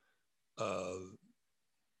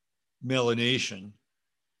melanation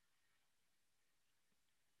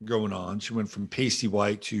going on. She went from pasty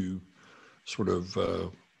white to sort of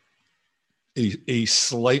a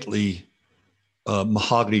slightly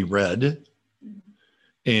mahogany red,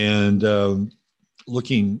 and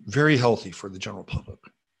looking very healthy for the general public.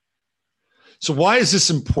 So why is this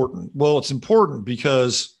important? Well, it's important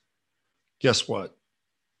because guess what?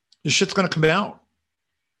 This shit's going to come out.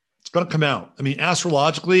 It's going to come out. I mean,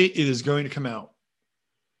 astrologically, it is going to come out.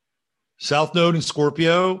 South Node in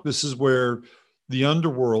Scorpio, this is where the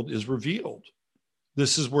underworld is revealed.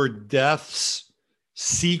 This is where deaths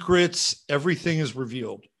secrets, everything is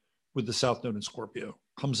revealed with the South Node in Scorpio.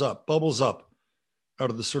 Comes up, bubbles up out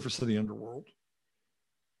of the surface of the underworld.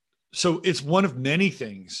 So it's one of many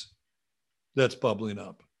things that's bubbling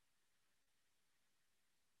up.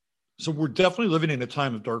 So we're definitely living in a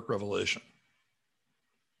time of dark revelation.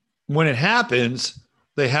 When it happens,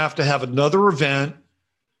 they have to have another event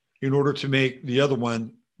in order to make the other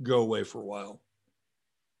one go away for a while.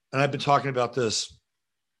 And I've been talking about this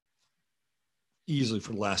easily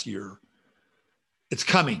for the last year. It's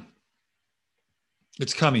coming.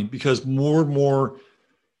 It's coming because more and more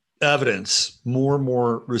evidence, more and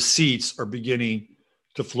more receipts are beginning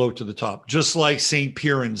to float to the top, just like St.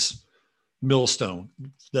 Piran's millstone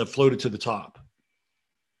that floated to the top,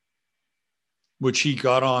 which he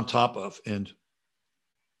got on top of and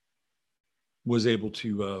was able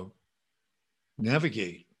to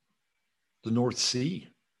navigate the North Sea.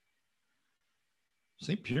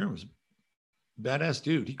 St. Piran was a badass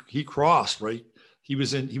dude. He crossed, right? He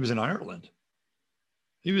was in Ireland.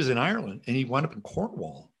 He was in Ireland and he wound up in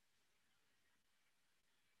Cornwall.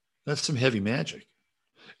 That's some heavy magic.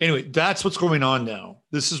 Anyway, that's what's going on now.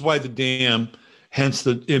 This is why the dam, hence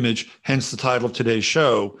the image, hence the title of today's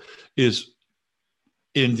show, is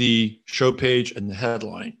in the show page and the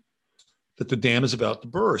headline, that the dam is about to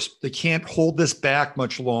burst. They can't hold this back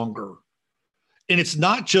much longer. And it's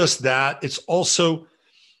not just that, it's also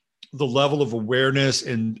the level of awareness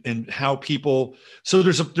and how people, so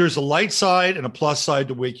there's a light side and a plus side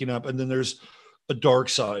to waking up, and then there's a dark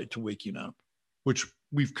side to waking up, which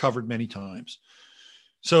we've covered many times.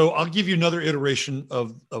 So I'll give you another iteration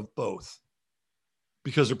of both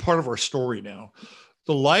because they're part of our story now.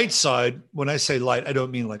 The light side, when I say light, I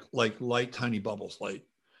don't mean like light, tiny bubbles light.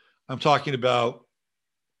 I'm talking about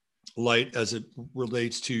light as it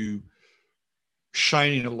relates to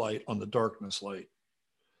shining a light on the darkness light.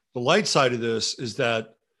 The light side of this is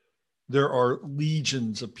that there are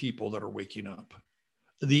legions of people that are waking up.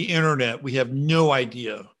 The internet, we have no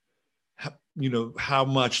idea, how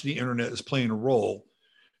much the internet is playing a role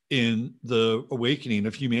in the awakening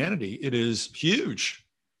of humanity. It is huge.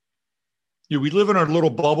 We live in our little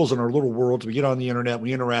bubbles and our little worlds. We get on the internet,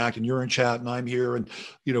 we interact, and you're in chat and I'm here, and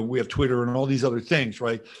we have Twitter and all these other things,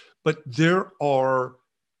 right? But there are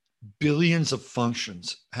billions of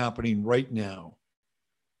functions happening right now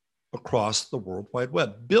across the World Wide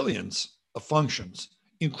Web, billions of functions,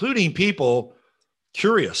 including people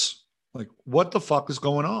curious, like, what the fuck is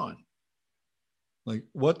going on? Like,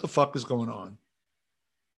 what the fuck is going on?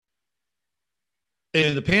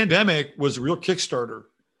 And the pandemic was a real Kickstarter.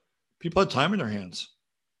 People had time in their hands.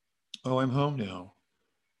 Oh, I'm home now.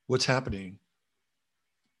 What's happening?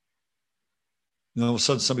 And all of a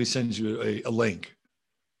sudden, somebody sends you a link.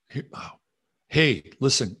 Hey,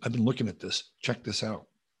 listen, I've been looking at this. Check this out.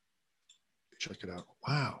 Check it out.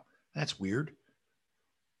 Wow, that's weird.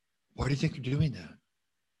 Why do you think you're doing that?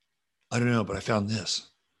 I don't know, but I found this.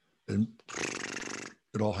 And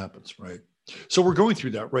it all happens, right? So we're going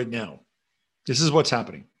through that right now. This is what's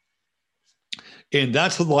happening. And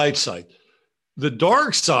that's the light side. The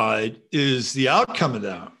dark side is the outcome of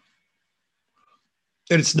that.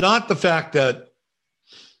 And it's not the fact that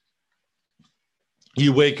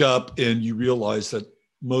you wake up and you realize that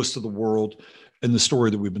most of the world and the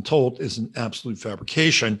story that we've been told is an absolute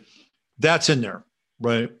fabrication. That's in there,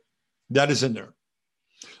 right? That is in there.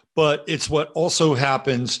 But it's what also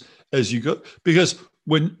happens as you go, because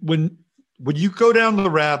when you go down the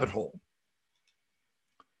rabbit hole,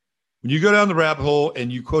 when you go down the rabbit hole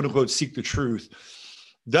and you quote unquote seek the truth,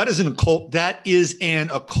 that is an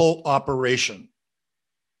occult operation.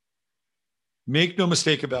 Make no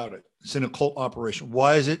mistake about it. It's an occult operation.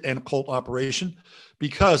 Why is it an occult operation?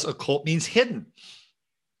 Because occult means hidden.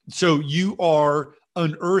 So you are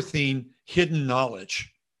unearthing hidden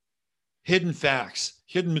knowledge, hidden facts,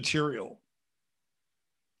 hidden material.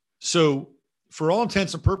 So for all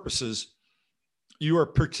intents and purposes, you are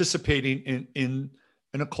participating in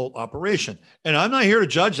an occult operation. And I'm not here to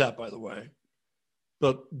judge that, by the way,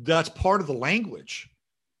 but that's part of the language.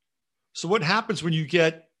 So what happens when you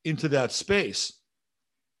get into that space?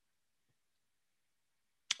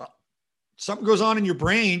 Something goes on in your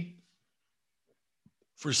brain.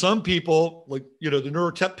 For some people, like, the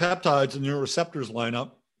neuropeptides and neuroreceptors line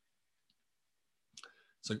up.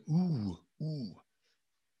 It's like, ooh,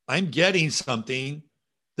 I'm getting something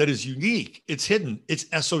that is unique. It's hidden. It's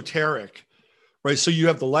esoteric, right? So you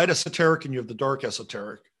have the light esoteric and you have the dark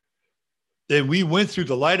esoteric. Then we went through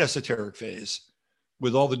the light esoteric phase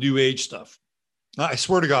with all the new age stuff. I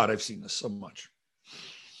swear to God, I've seen this so much.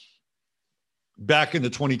 Back in the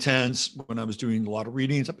 2010s, when I was doing a lot of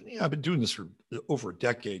readings, I've been doing this for over a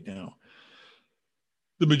decade now.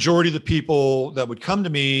 the majority of the people that would come to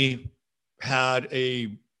me had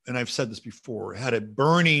and I've said this before, had a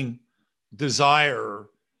burning desire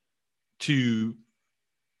to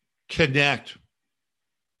connect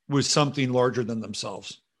with something larger than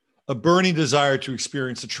themselves, a burning desire to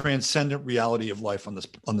experience the transcendent reality of life on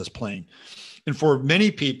this plane. And for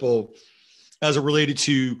many people, as it related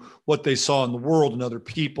to what they saw in the world and other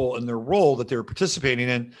people and their role that they were participating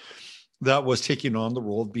in, that was taking on the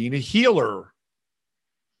role of being a healer.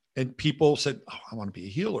 And people said, oh, I want to be a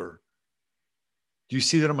healer. Do you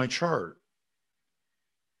see that on my chart?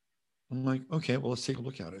 I'm like, okay, well, let's take a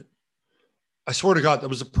look at it. I swear to God, that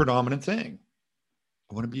was a predominant thing.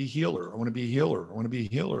 I want to be a healer. I want to be a healer. I want to be a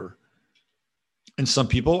healer. And some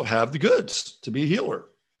people have the goods to be a healer.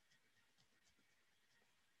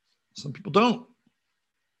 Some people don't.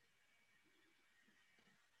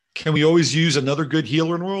 Can we always use another good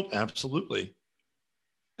healer in the world? Absolutely.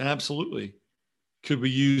 Absolutely. Could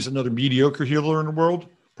we use another mediocre healer in the world?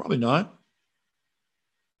 Probably not.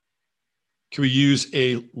 Can we use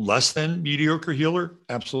a less than mediocre healer?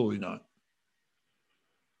 Absolutely not.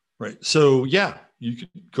 Right. So yeah, you can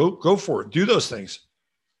go for it. Do those things.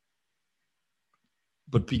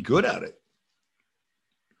 But be good at it.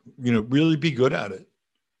 Really be good at it.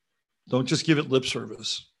 Don't just give it lip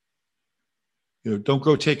service. Don't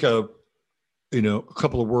go take a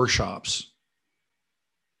couple of workshops,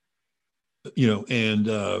 and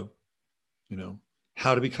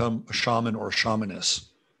how to become a shaman or a shamaness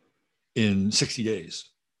in 60 days.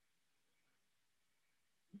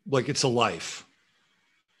 Like, it's a life.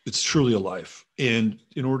 It's truly a life. And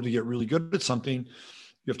in order to get really good at something,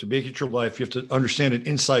 you have to make it your life. You have to understand it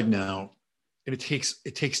inside and out. And it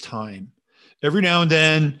takes time. Every now and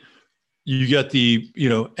then you get the,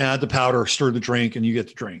 add the powder, stir the drink, and you get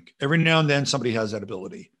the drink. Every now and then somebody has that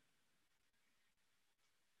ability.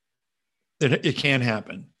 It can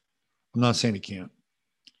happen. I'm not saying it can't.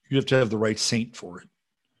 You have to have the right saint for it.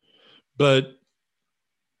 But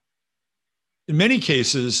in many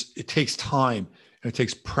cases, it takes time and it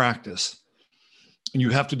takes practice. And you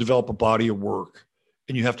have to develop a body of work.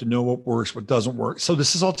 And you have to know what works, what doesn't work. So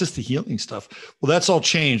this is all just the healing stuff. Well, that's all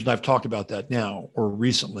changed. And I've talked about that now or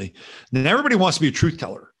recently. Now everybody wants to be a truth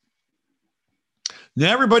teller.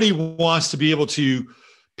 Now everybody wants to be able to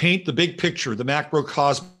paint the big picture, the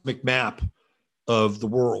macrocosmic map of the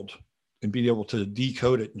world, and be able to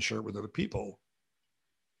decode it and share it with other people.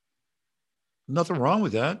 Nothing wrong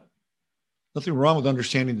with that. Nothing wrong with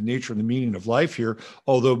understanding the nature and the meaning of life here,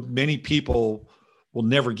 although many people will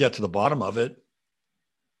never get to the bottom of it.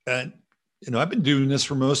 And, I've been doing this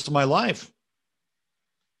for most of my life.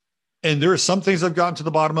 And there are some things I've gotten to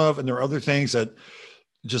the bottom of, and there are other things that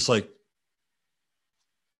just like,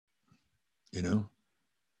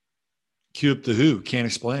 cue up the who, can't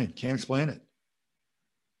explain it.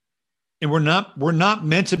 And we're not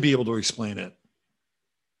meant to be able to explain it.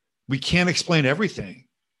 We can't explain everything.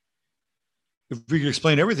 If we could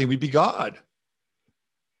explain everything, we'd be God.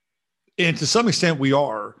 And to some extent we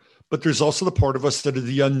are. But there's also the part of us that is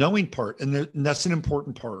the unknowing part, and that's an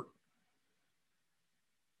important part.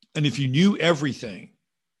 And if you knew everything,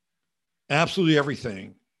 absolutely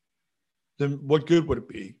everything, then what good would it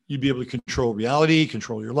be? You'd be able to control reality,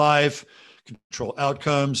 control your life, control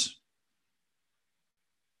outcomes.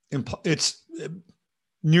 It's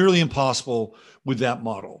nearly impossible with that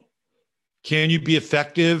model. Can you be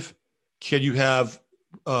effective? Can you have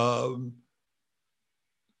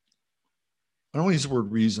I don't use the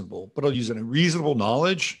word reasonable, but I'll use it in reasonable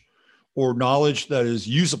knowledge, or knowledge that is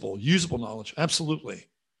usable knowledge. Absolutely.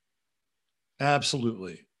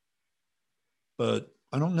 Absolutely. But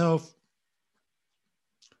I don't know if,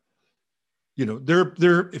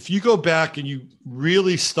 if you go back and you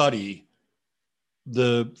really study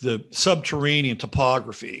the subterranean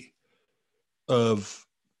topography of,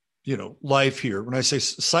 life here, when I say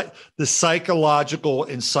the psychological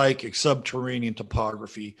and psychic subterranean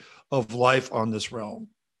topography of life on this realm,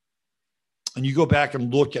 and you go back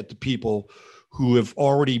and look at the people who have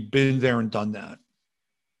already been there and done that,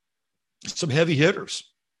 some heavy hitters,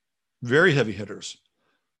 very heavy hitters.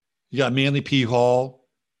 You got Manly P. Hall,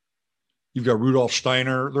 you've got Rudolf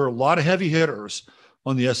Steiner. There are a lot of heavy hitters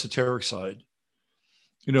on the esoteric side.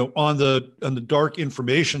 On the dark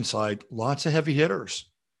information side, lots of heavy hitters.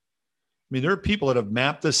 I mean, there are people that have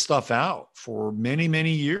mapped this stuff out for many,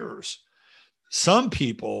 many years. Some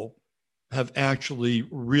people have actually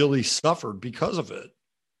really suffered because of it.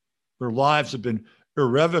 Their lives have been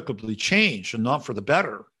irrevocably changed, and not for the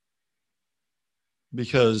better,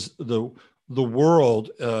 because the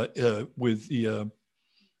world with the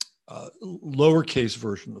lowercase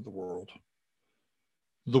version of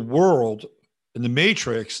the world And the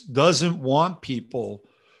Matrix doesn't want people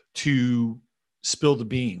to spill the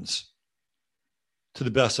beans to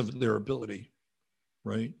the best of their ability,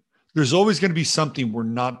 right? There's always going to be something we're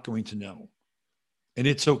not going to know. And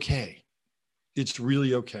it's okay. It's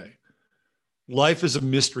really okay. Life is a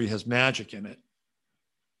mystery, has magic in it.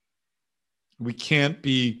 We can't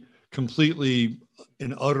be completely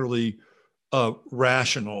and utterly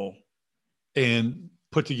rational and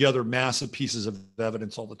put together massive pieces of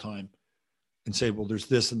evidence all the time and say, well, there's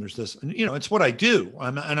this and there's this. And, you know, it's what I do.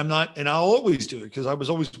 And I'll always do it because I was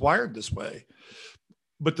always wired this way.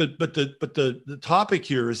 But the topic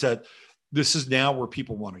here is that this is now where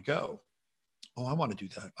people want to go. Oh, I want to do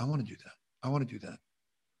that. I want to do that. I want to do that.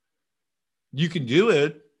 You can do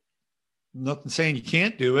it. Nothing saying you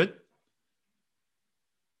can't do it.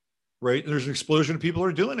 Right? There's an explosion of people who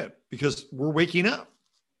are doing it because we're waking up.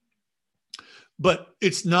 But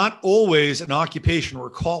it's not always an occupation or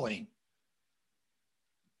a calling.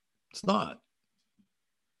 It's not.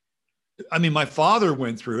 I mean, my father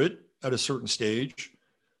went through it at a certain stage.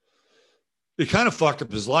 It kind of fucked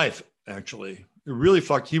up his life, actually. It really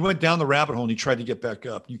fucked. He went down the rabbit hole and he tried to get back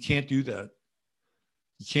up. You can't do that.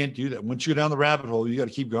 You can't do that. Once you go down the rabbit hole, you got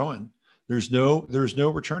to keep going. There's no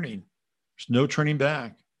returning. There's no turning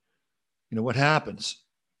back. You know what happens?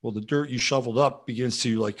 Well, the dirt you shoveled up begins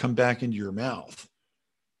to like come back into your mouth.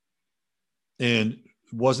 And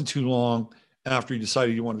it wasn't too long after he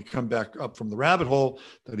decided he wanted to come back up from the rabbit hole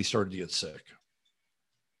that he started to get sick.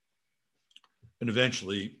 And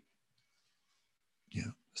eventually,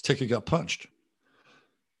 his ticket got punched.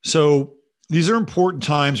 So these are important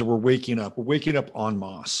times that we're waking up. We're waking up en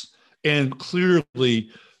masse. And clearly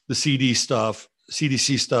the CDC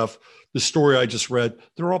stuff, the story I just read,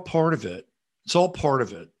 they're all part of it. It's all part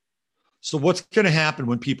of it. So what's going to happen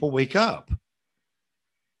when people wake up?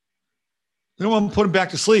 They don't want to put them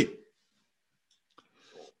back to sleep.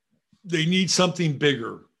 They need something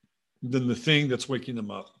bigger than the thing that's waking them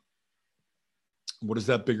up. What is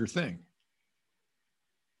that bigger thing?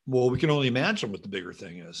 Well, we can only imagine what the bigger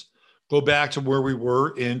thing is. Go back to where we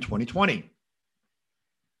were in 2020.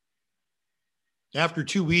 After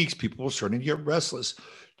 2 weeks, people were starting to get restless.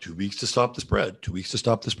 2 weeks to stop the spread, 2 weeks to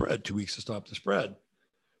stop the spread, 2 weeks to stop the spread.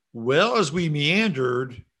 Well, as we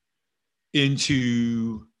meandered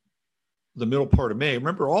into the middle part of May,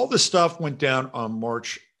 remember all this stuff went down on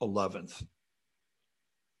March 11th.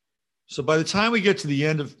 So by the time we get to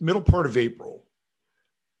the middle part of April,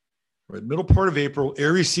 right, middle part of April,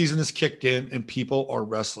 Aries season is kicked in and people are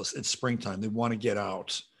restless. It's springtime. They want to get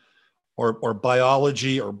out. Or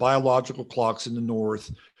biology or biological clocks in the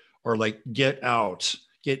north are like, get out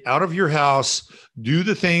of your house, do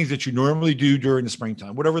the things that you normally do during the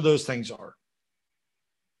springtime, whatever those things are.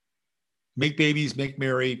 Make babies, make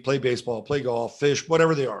merry, play baseball, play golf, fish,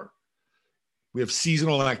 whatever they are. We have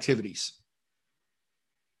seasonal activities.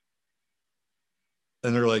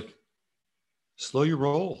 And they're like, slow your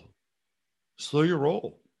roll. Slow your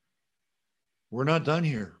roll. We're not done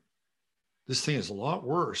here. This thing is a lot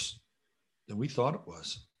worse than we thought it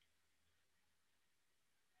was.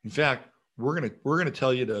 In fact, we're gonna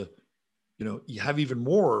tell you to, you have even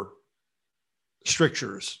more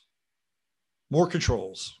strictures, more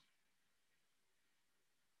controls.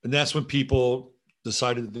 And that's when people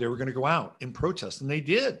decided that they were going to go out and protest, and they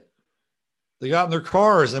did. They got in their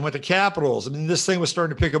cars and went to capitals. I mean, this thing was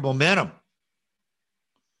starting to pick up momentum.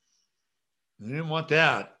 They didn't want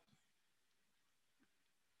that.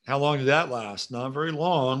 How long did that last? Not very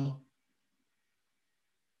long.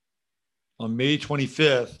 On May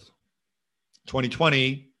 25th,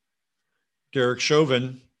 2020, Derek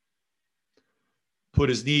Chauvin put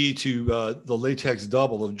his knee to the latex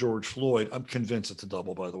double of George Floyd. I'm convinced it's a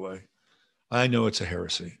double, by the way. I know it's a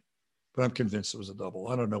heresy, but I'm convinced it was a double.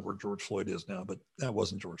 I don't know where George Floyd is now, but that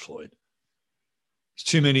wasn't George Floyd. It's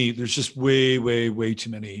too many. There's just way, way, way too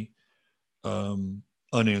many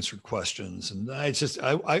unanswered questions. And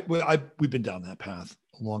we've been down that path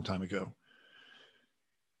a long time ago.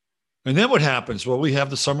 And then what happens? Well, we have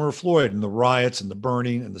the Summer of Floyd and the riots and the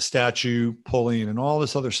burning and the statue pulling and all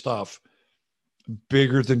this other stuff.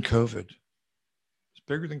 Bigger than COVID. It's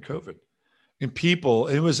bigger than COVID. And people,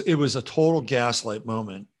 it was a total gaslight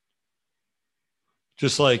moment.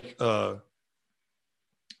 Just like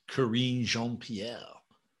Karine Jean-Pierre.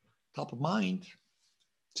 Top of mind.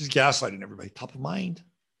 Just gaslighting everybody. Top of mind.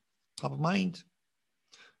 Top of mind.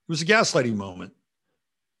 It was a gaslighting moment.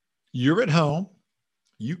 You're at home.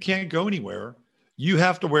 You can't go anywhere. You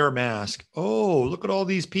have to wear a mask. Oh, look at all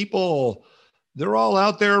these people. They're all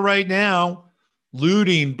out there right now,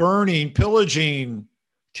 looting, burning, pillaging,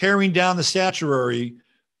 tearing down the statuary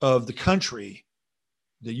of the country.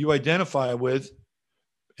 that you identify with,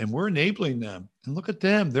 and we're enabling them. And look at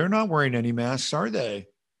them. They're not wearing any masks, are they?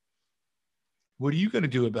 What are you going to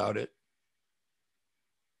do about it?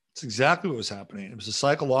 It's exactly what was happening. It was a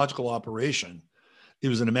psychological operation. It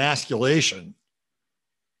was an emasculation.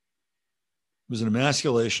 It was an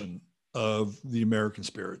emasculation of the American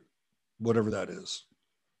spirit, whatever that is,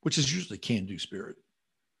 which is usually can-do spirit.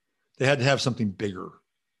 They had to have something bigger.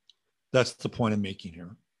 That's the point I'm making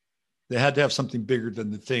here. They had to have something bigger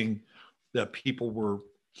than the thing that people were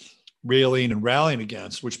railing and rallying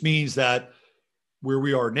against, which means that where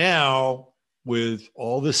we are now with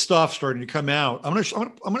all this stuff starting to come out, I'm going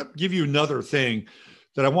to give you another thing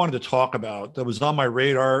that I wanted to talk about that was on my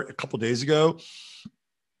radar a couple of days ago.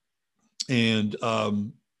 And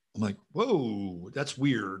I'm like, whoa, that's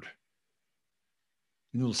weird.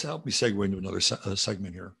 It'll help me segue into another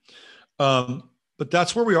segment here. But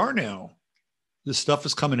that's where we are now. This stuff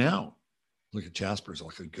is coming out. Look at Jasper's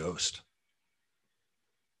like a ghost.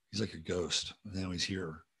 He's like a ghost. And now he's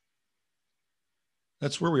here.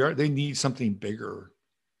 That's where we are. They need something bigger.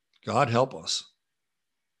 God help us.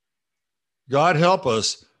 God help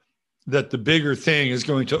us that the bigger thing is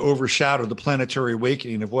going to overshadow the planetary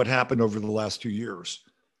awakening of what happened over the last 2 years.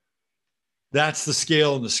 That's the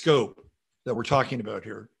scale and the scope that we're talking about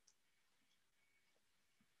here.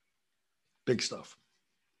 Big stuff.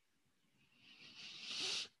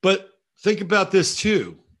 But think about this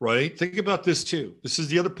too, right? Think about this too. This is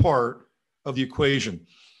the other part of the equation.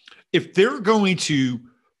 If they're going to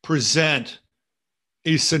present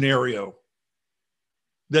a scenario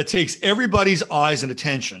that takes everybody's eyes and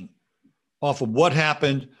attention off of what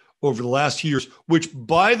happened over the last 2 years, which,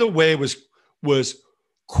 by the way, was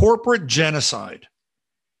corporate genocide.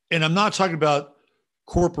 And I'm not talking about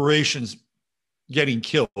corporations getting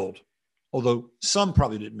killed, although some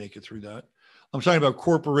probably didn't make it through that. I'm talking about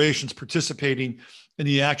corporations participating in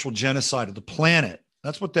the actual genocide of the planet.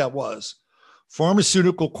 That's what that was.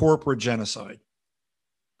 Pharmaceutical corporate genocide.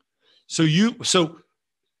 So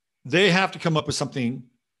they have to come up with something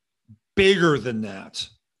bigger than that.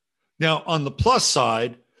 Now, on the plus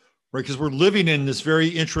side, right, because we're living in this very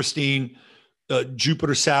interesting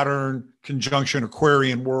Jupiter-Saturn conjunction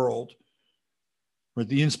Aquarian world, right?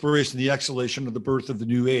 The inspiration, the exhalation of the birth of the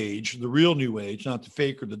new age, the real new age, not the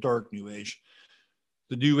fake or the dark new age,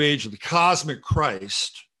 the new age of the cosmic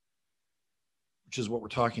Christ, which is what we're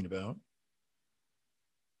talking about,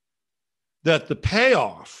 that the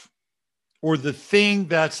payoff or the thing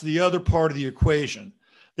that's the other part of the equation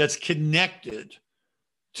that's connected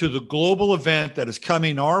to the global event that is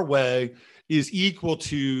coming our way is equal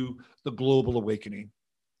to the global awakening.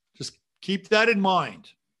 Just keep that in mind.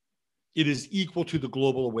 It is equal to the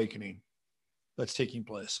global awakening that's taking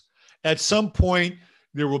place. At some point,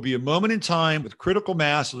 there will be a moment in time with critical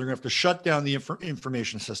mass, so they're going to have to shut down the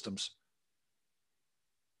information systems.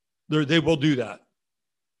 They will do that.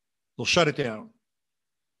 They'll shut it down.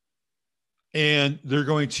 And they're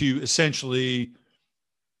going to essentially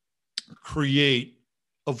create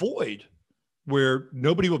a void where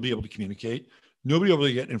nobody will be able to communicate. Nobody will be able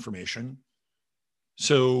to get information.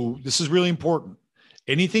 So this is really important.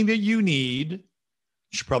 Anything that you need, you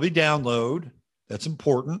should probably download. That's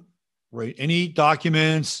important, right? Any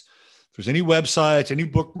documents, if there's any websites, any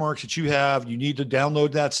bookmarks that you have, you need to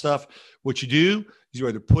download that stuff. What you do is you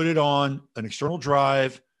either put it on an external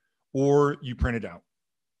drive or you print it out.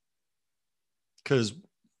 Because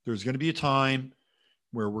there's going to be a time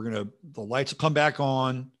where the lights will come back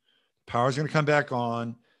on, power's going to come back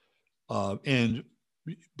on, but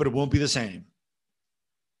it won't be the same.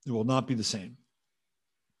 It will not be the same.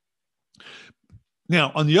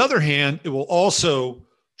 Now, on the other hand, it will also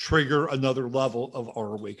trigger another level of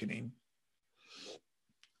our awakening.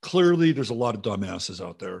 Clearly, there's a lot of dumbasses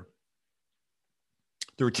out there.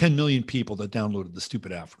 There were 10 million people that downloaded the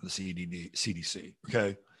stupid app from the CDC,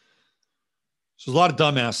 okay? So there's a lot of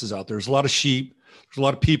dumbasses out there. There's a lot of sheep. There's a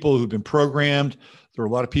lot of people who've been programmed. There are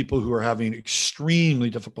a lot of people who are having extremely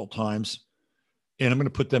difficult times. And I'm going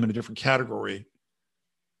to put them in a different category.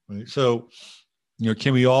 Right? So,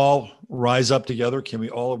 can we all rise up together? Can we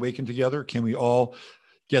all awaken together? Can we all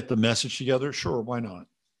get the message together? Sure, why not?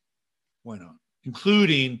 Why not?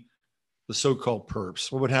 Including the so-called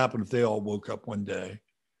perps. What would happen if they all woke up one day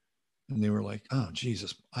and they were like, oh,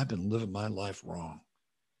 Jesus, I've been living my life wrong.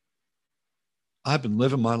 I've been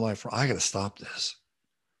living my life wrong. I got to stop this.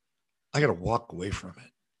 I got to walk away from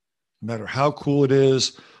it. No matter how cool it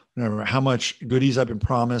is, no matter how much goodies I've been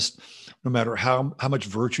promised, no matter how much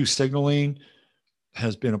virtue signaling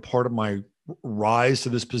has been a part of my rise to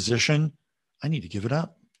this position, I need to give it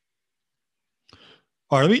up.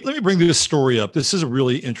 All right, let me bring this story up. This is a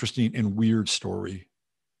really interesting and weird story.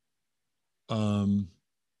 Give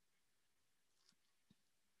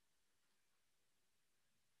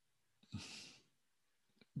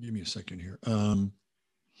me a second here.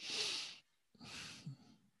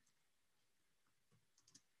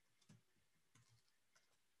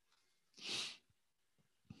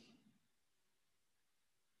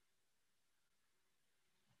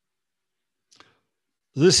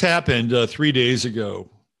 This happened 3 days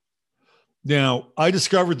ago. Now, I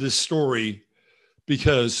discovered this story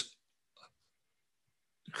because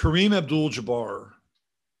Kareem Abdul-Jabbar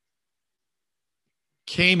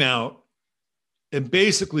came out and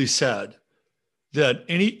basically said that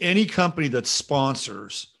any company that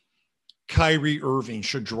sponsors Kyrie Irving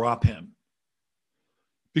should drop him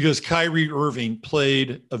because Kyrie Irving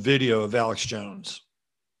played a video of Alex Jones.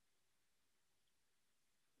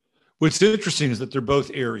 What's interesting is that they're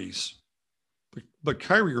both Aries, but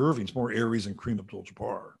Kyrie Irving's more Aries than Kareem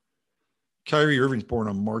Abdul-Jabbar. Kyrie Irving's born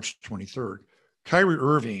on March 23rd. Kyrie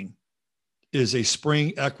Irving is a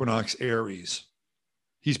spring equinox Aries.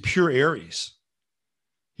 He's pure Aries.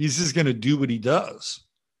 He's just going to do what he does.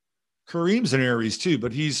 Kareem's an Aries too,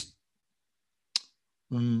 but he's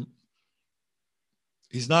not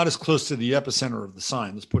as close to the epicenter of the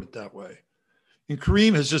sign. Let's put it that way. And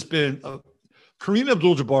Kareem has just been, Kareem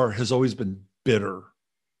Abdul-Jabbar has always been bitter.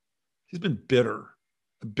 He's been bitter,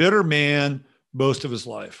 a bitter man most of his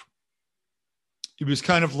life. He was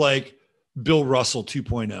kind of like Bill Russell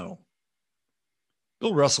 2.0.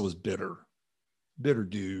 Bill Russell was bitter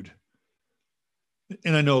dude.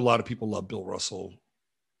 And I know a lot of people love Bill Russell.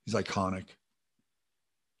 He's iconic.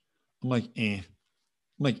 I'm like, I'd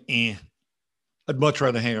much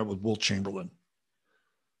rather hang out with Wilt Chamberlain.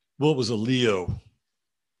 Wilt was a Leo.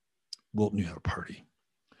 Wilt knew how to party.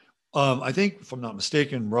 I think, if I'm not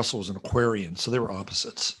mistaken, Russell was an Aquarian, so they were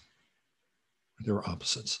opposites.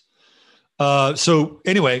 So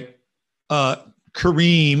anyway,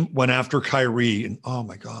 Kareem went after Kyrie, and oh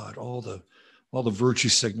my God, all the virtue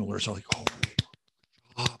signalers are like, oh,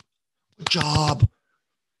 good job.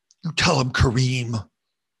 You tell him, Kareem.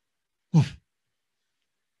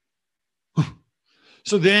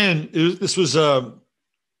 So then this was, I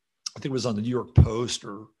think it was on the New York Post,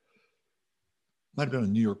 or might have been on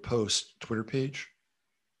the New York Post Twitter page.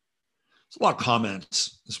 There's a lot of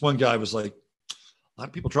comments. This one guy was like, a lot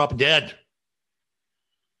of people dropping dead.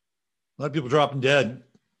 And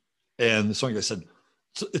this one guy said,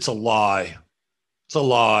 it's a lie. It's a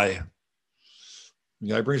lie. The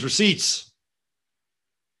guy brings receipts.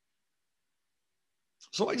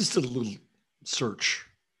 So I just did a little search.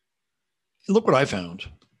 And look what I found.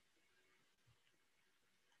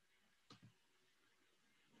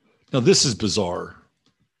 Now, this is bizarre.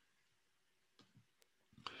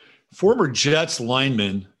 Former Jets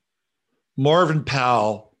lineman Marvin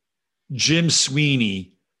Powell, Jim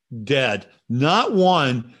Sweeney, dead. Not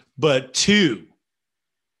one, but two.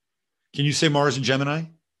 Can you say Mars and Gemini?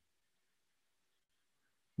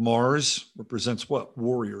 Mars represents what?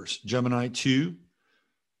 Warriors. Gemini, 2.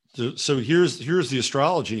 So here's the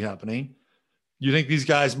astrology happening. You think these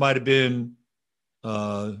guys might have been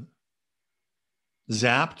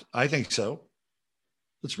zapped? I think so.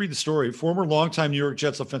 Let's read the story. Former longtime New York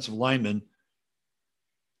Jets offensive lineman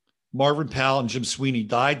Marvin Powell and Jim Sweeney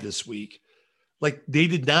died this week. Like, they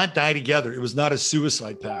did not die together. It was not a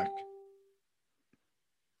suicide pact.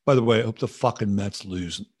 By the way, I hope the fucking Mets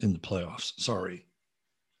lose in the playoffs.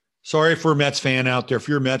 Sorry for a Mets fan out there. If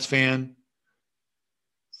you're a Mets fan,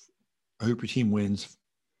 I hope your team wins,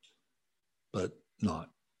 but not.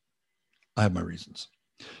 I have my reasons.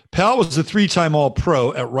 Powell was a 3-time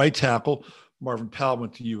All-Pro at right tackle. Marvin Powell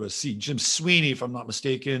went to USC. Jim Sweeney, if I'm not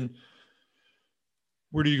mistaken,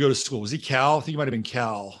 where did you go to school? Was he Cal? I think he might have been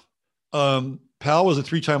Cal. Powell was a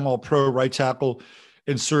 3-time All-Pro right tackle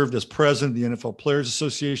and served as president of the NFL Players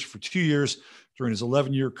Association for 2 years during his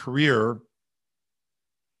 11-year career.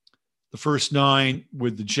 The first 9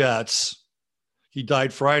 with the Jets. He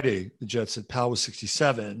died Friday. The Jets said Powell was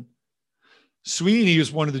 67. Sweeney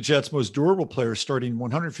is one of the Jets' most durable players, starting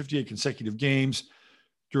 158 consecutive games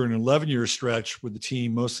during an 11-year stretch with the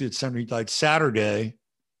team, mostly at center. He died Saturday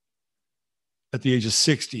at the age of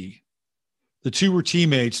 60. The two were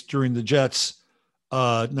teammates during the Jets'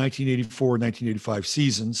 1984-1985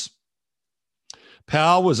 seasons.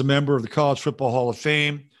 Powell was a member of the College Football Hall of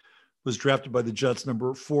Fame, was drafted by the Jets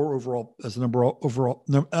number 4 overall as a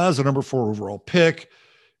number 4 overall pick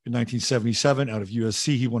in 1977 out of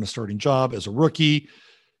USC. He won a starting job as a rookie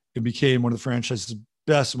and became one of the franchise's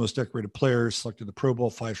best and most decorated players, selected the Pro Bowl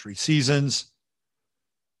 5 straight seasons.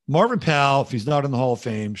 Marvin Powell, if he's not in the Hall of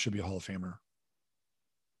Fame, should be a Hall of Famer.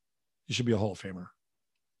 He should be a Hall of Famer.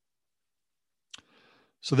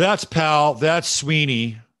 So that's Powell. That's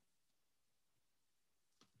Sweeney.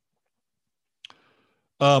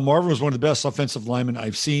 Marvin was one of the best offensive linemen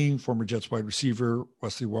I've seen. Former Jets wide receiver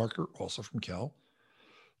Wesley Walker, also from Cal,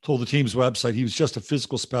 told the team's website he was just a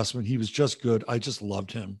physical specimen. He was just good. I just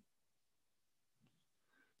loved him.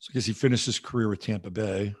 So I guess he finished his career with Tampa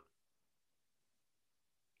Bay.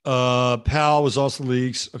 Powell was also the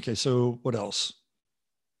league's. Okay, so what else?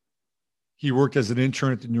 He worked as an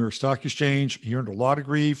intern at the New York Stock Exchange. He earned a law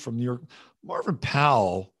degree from New York. Marvin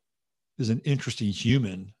Powell is an interesting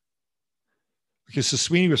human. Okay, so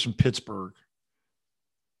Sweeney was from Pittsburgh.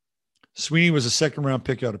 Sweeney was a second-round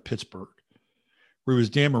pick out of Pittsburgh, where he was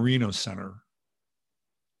Dan Marino's center.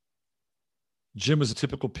 Jim was a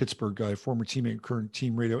typical Pittsburgh guy. Former teammate and current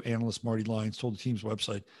team radio analyst Marty Lyons told the team's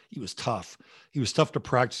website he was tough. He was tough to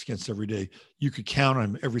practice against every day. You could count on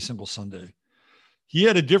him every single Sunday. He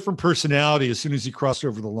had a different personality as soon as he crossed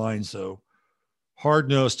over the lines, though.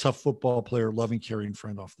 Hard-nosed, tough football player, loving, caring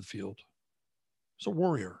friend off the field. He's a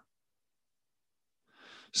warrior.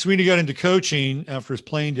 Sweeney got into coaching after his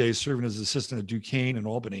playing days, serving as an assistant at Duquesne and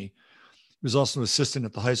Albany. He was also an assistant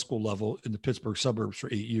at the high school level in the Pittsburgh suburbs for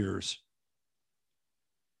 8 years.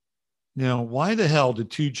 Now, why the hell did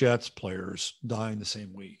two Jets players die in the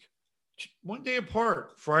same week? One day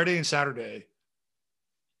apart, Friday and Saturday.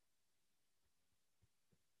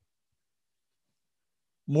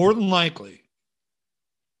 More than likely.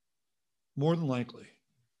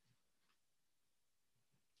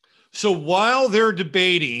 So while they're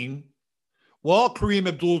debating, while Kareem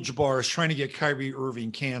Abdul-Jabbar is trying to get Kyrie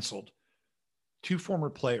Irving canceled, two former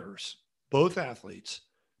players, both athletes,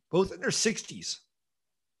 both in their 60s.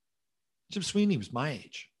 Jim Sweeney was my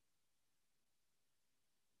age.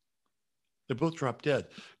 They both dropped dead.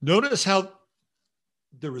 Notice how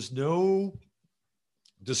there was no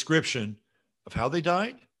description of how they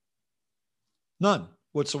died. None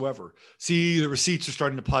whatsoever. See, the receipts are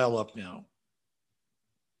starting to pile up now.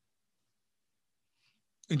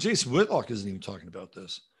 And Jason Whitlock isn't even talking about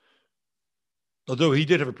this. Although he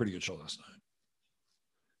did have a pretty good show last night.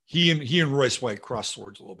 He and Royce White crossed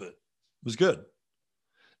swords a little bit. It was good.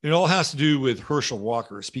 It all has to do with Herschel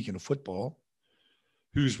Walker, speaking of football,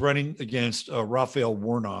 who's running against Raphael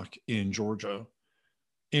Warnock in Georgia.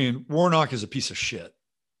 And Warnock is a piece of shit.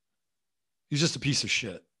 He's just a piece of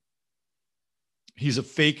shit. He's a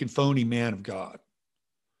fake and phony man of God.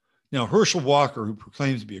 Now, Herschel Walker, who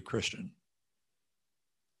proclaims to be a Christian,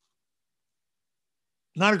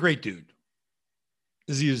 not a great dude.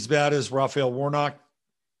 Is he as bad as Raphael Warnock?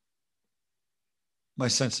 My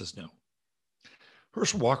sense is no.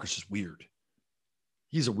 Herschel Walker's just weird.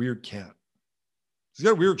 He's a weird cat. He's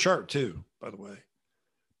got a weird chart too, by the way.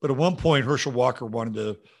 But at one point, Herschel Walker wanted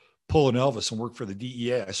to pull an Elvis and work for the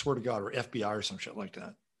DEA, I swear to God, or FBI or some shit like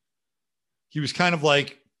that. He was kind of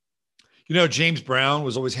like, James Brown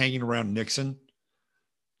was always hanging around Nixon.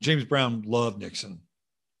 James Brown loved Nixon.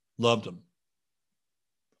 Loved him.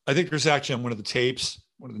 I think there's actually on one of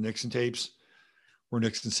the Nixon tapes, where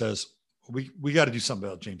Nixon says, we got to do something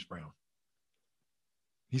about James Brown.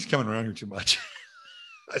 He's coming around here too much.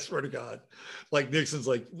 I swear to God. Like Nixon's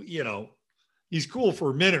like, he's cool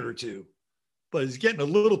for a minute or two, but he's getting a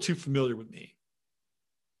little too familiar with me.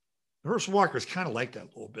 Herschel Walker is kind of like that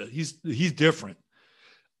a little bit. He's different.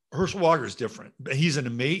 Herschel Walker is different, but he's in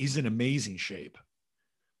amazing shape.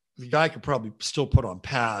 The guy could probably still put on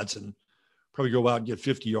pads and probably go out and get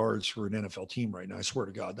 50 yards for an NFL team right now. I swear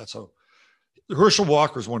to God, that's how Herschel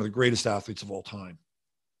Walker is one of the greatest athletes of all time.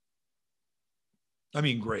 I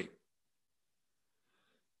mean, great.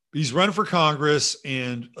 He's running for Congress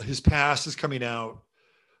and his past is coming out.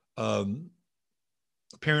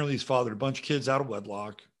 Apparently he's fathered a bunch of kids out of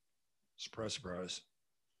wedlock. Surprise, surprise.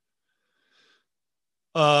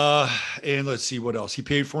 And let's see what else. He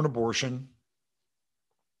paid for an abortion.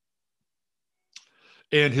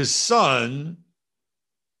 And his son,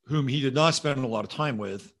 whom he did not spend a lot of time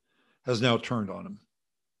with, has now turned on him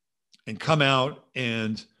and come out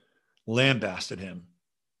and lambasted him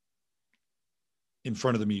in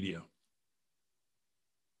front of the media.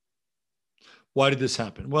 Why did this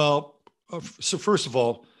happen? Well, so first of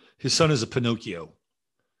all, his son is a Pinocchio.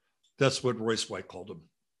 That's what Royce White called him.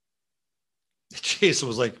 Jason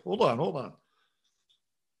was like, hold on.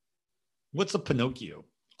 What's a Pinocchio?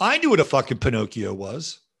 I knew what a fucking Pinocchio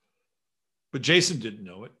was, but Jason didn't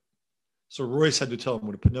know it. So Royce had to tell him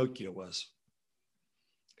what a Pinocchio was.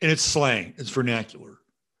 And it's slang, it's vernacular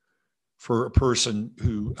for a person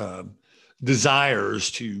who desires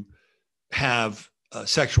to have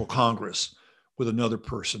sexual congress with another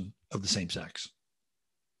person of the same sex.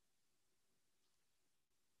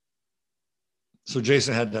 So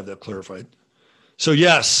Jason had to have that clarified. So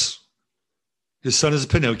yes, his son is a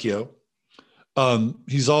Pinocchio.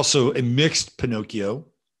 He's also a mixed Pinocchio.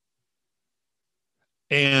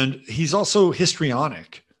 And he's also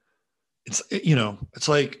histrionic. It's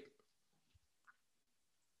like,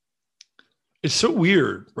 it's so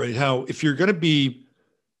weird, right? How if you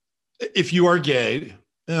are gay,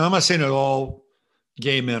 and I'm not saying that all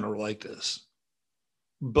gay men are like this,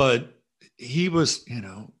 but he was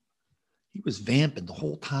vamping the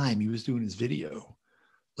whole time he was doing his video.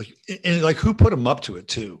 Like who put him up to it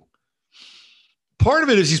too? Part of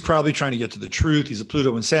it is he's probably trying to get to the truth. He's a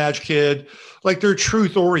Pluto and Sag kid. Like they're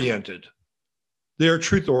truth oriented. They are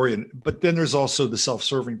truth oriented. But then there's also the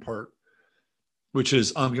self-serving part, which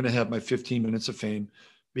is I'm going to have my 15 minutes of fame.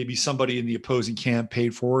 Maybe somebody in the opposing camp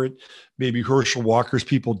paid for it. Maybe Herschel Walker's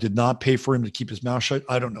people did not pay for him to keep his mouth shut.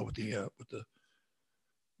 I don't know what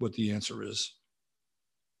the answer is.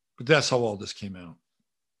 But that's how all this came out.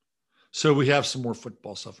 So we have some more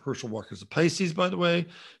football stuff. Herschel Walker's a Pisces, by the way,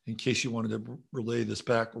 in case you wanted to relate this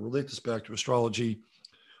back to astrology.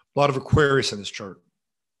 A lot of Aquarius in this chart.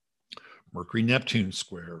 Mercury-Neptune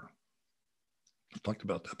square. I've talked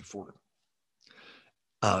about that before.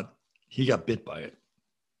 He got bit by it.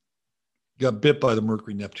 He got bit by the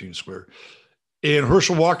Mercury-Neptune square. And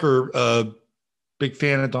Herschel Walker, big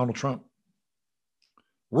fan of Donald Trump.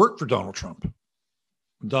 Worked for Donald Trump.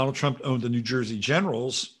 When Donald Trump owned the New Jersey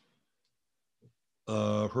Generals,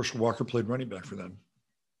 Herschel Walker played running back for them.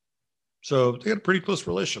 So they got a pretty close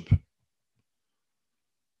relationship.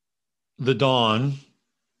 The Don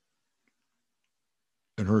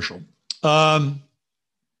and Herschel. Where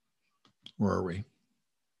are we?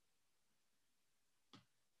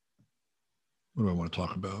 What do I want to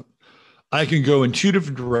talk about? I can go in two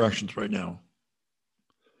different directions right now.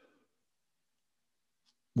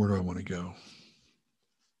 Where do I want to go?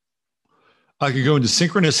 I could go into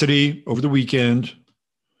synchronicity over the weekend,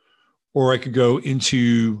 or I could go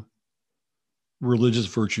into religious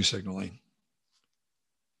virtue signaling.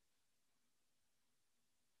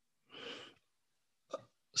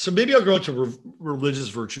 So maybe I'll go into religious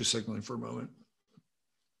virtue signaling for a moment.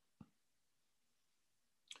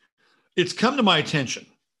 It's come to my attention,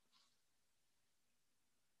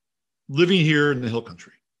 living here in the Hill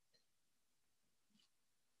Country,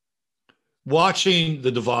 watching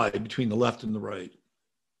the divide between the left and the right,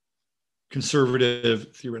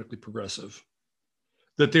 conservative, theoretically progressive,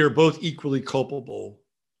 that they are both equally culpable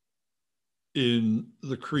in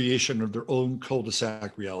the creation of their own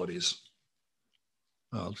cul-de-sac realities.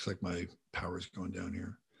 Looks like my power is going down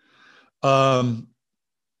here.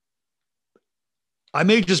 I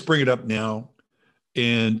may just bring it up now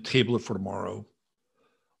and table it for tomorrow.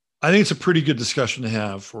 I think it's a pretty good discussion to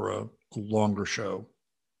have for a longer show.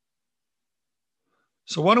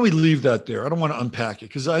 So why don't we leave that there? I don't want to unpack it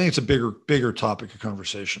because I think it's a bigger topic of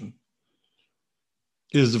conversation.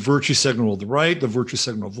 Is the virtue signal of the right, the virtue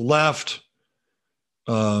signal of the left,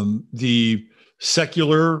 the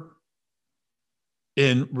secular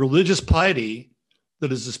and religious piety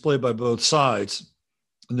that is displayed by both sides.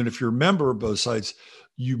 And then if you're a member of both sides,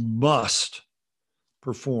 you must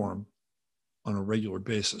perform on a regular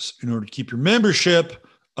basis in order to keep your membership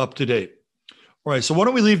up to date. All right, so why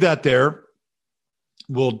don't we leave that there?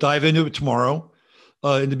 We'll dive into it tomorrow.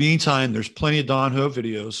 In the meantime, there's plenty of Don Ho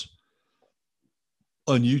videos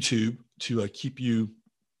on YouTube to keep you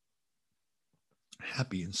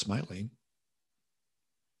happy and smiling.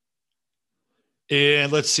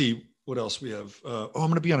 And let's see what else we have. I'm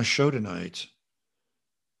going to be on a show tonight.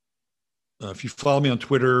 If you follow me on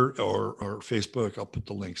Twitter or Facebook, I'll put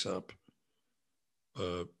the links up.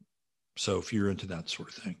 So if you're into that sort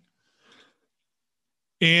of thing.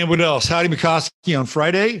 And what else? Howdy McCoskey on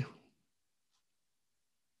Friday.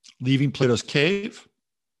 Leaving Plato's Cave.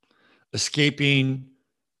 Escaping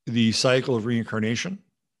the cycle of reincarnation.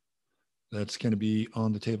 That's going to be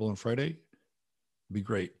on the table on Friday. It'll be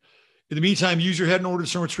great. In the meantime, use your head in order to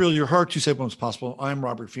discern what's real, your heart to say what's possible. I'm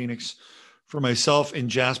Robert Phoenix. For myself and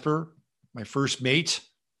Jasper, my first mate,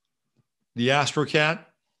 the Astro Cat,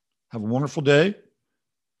 have a wonderful day.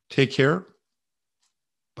 Take care.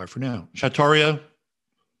 Bye for now. Chataria,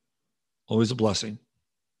 always a blessing.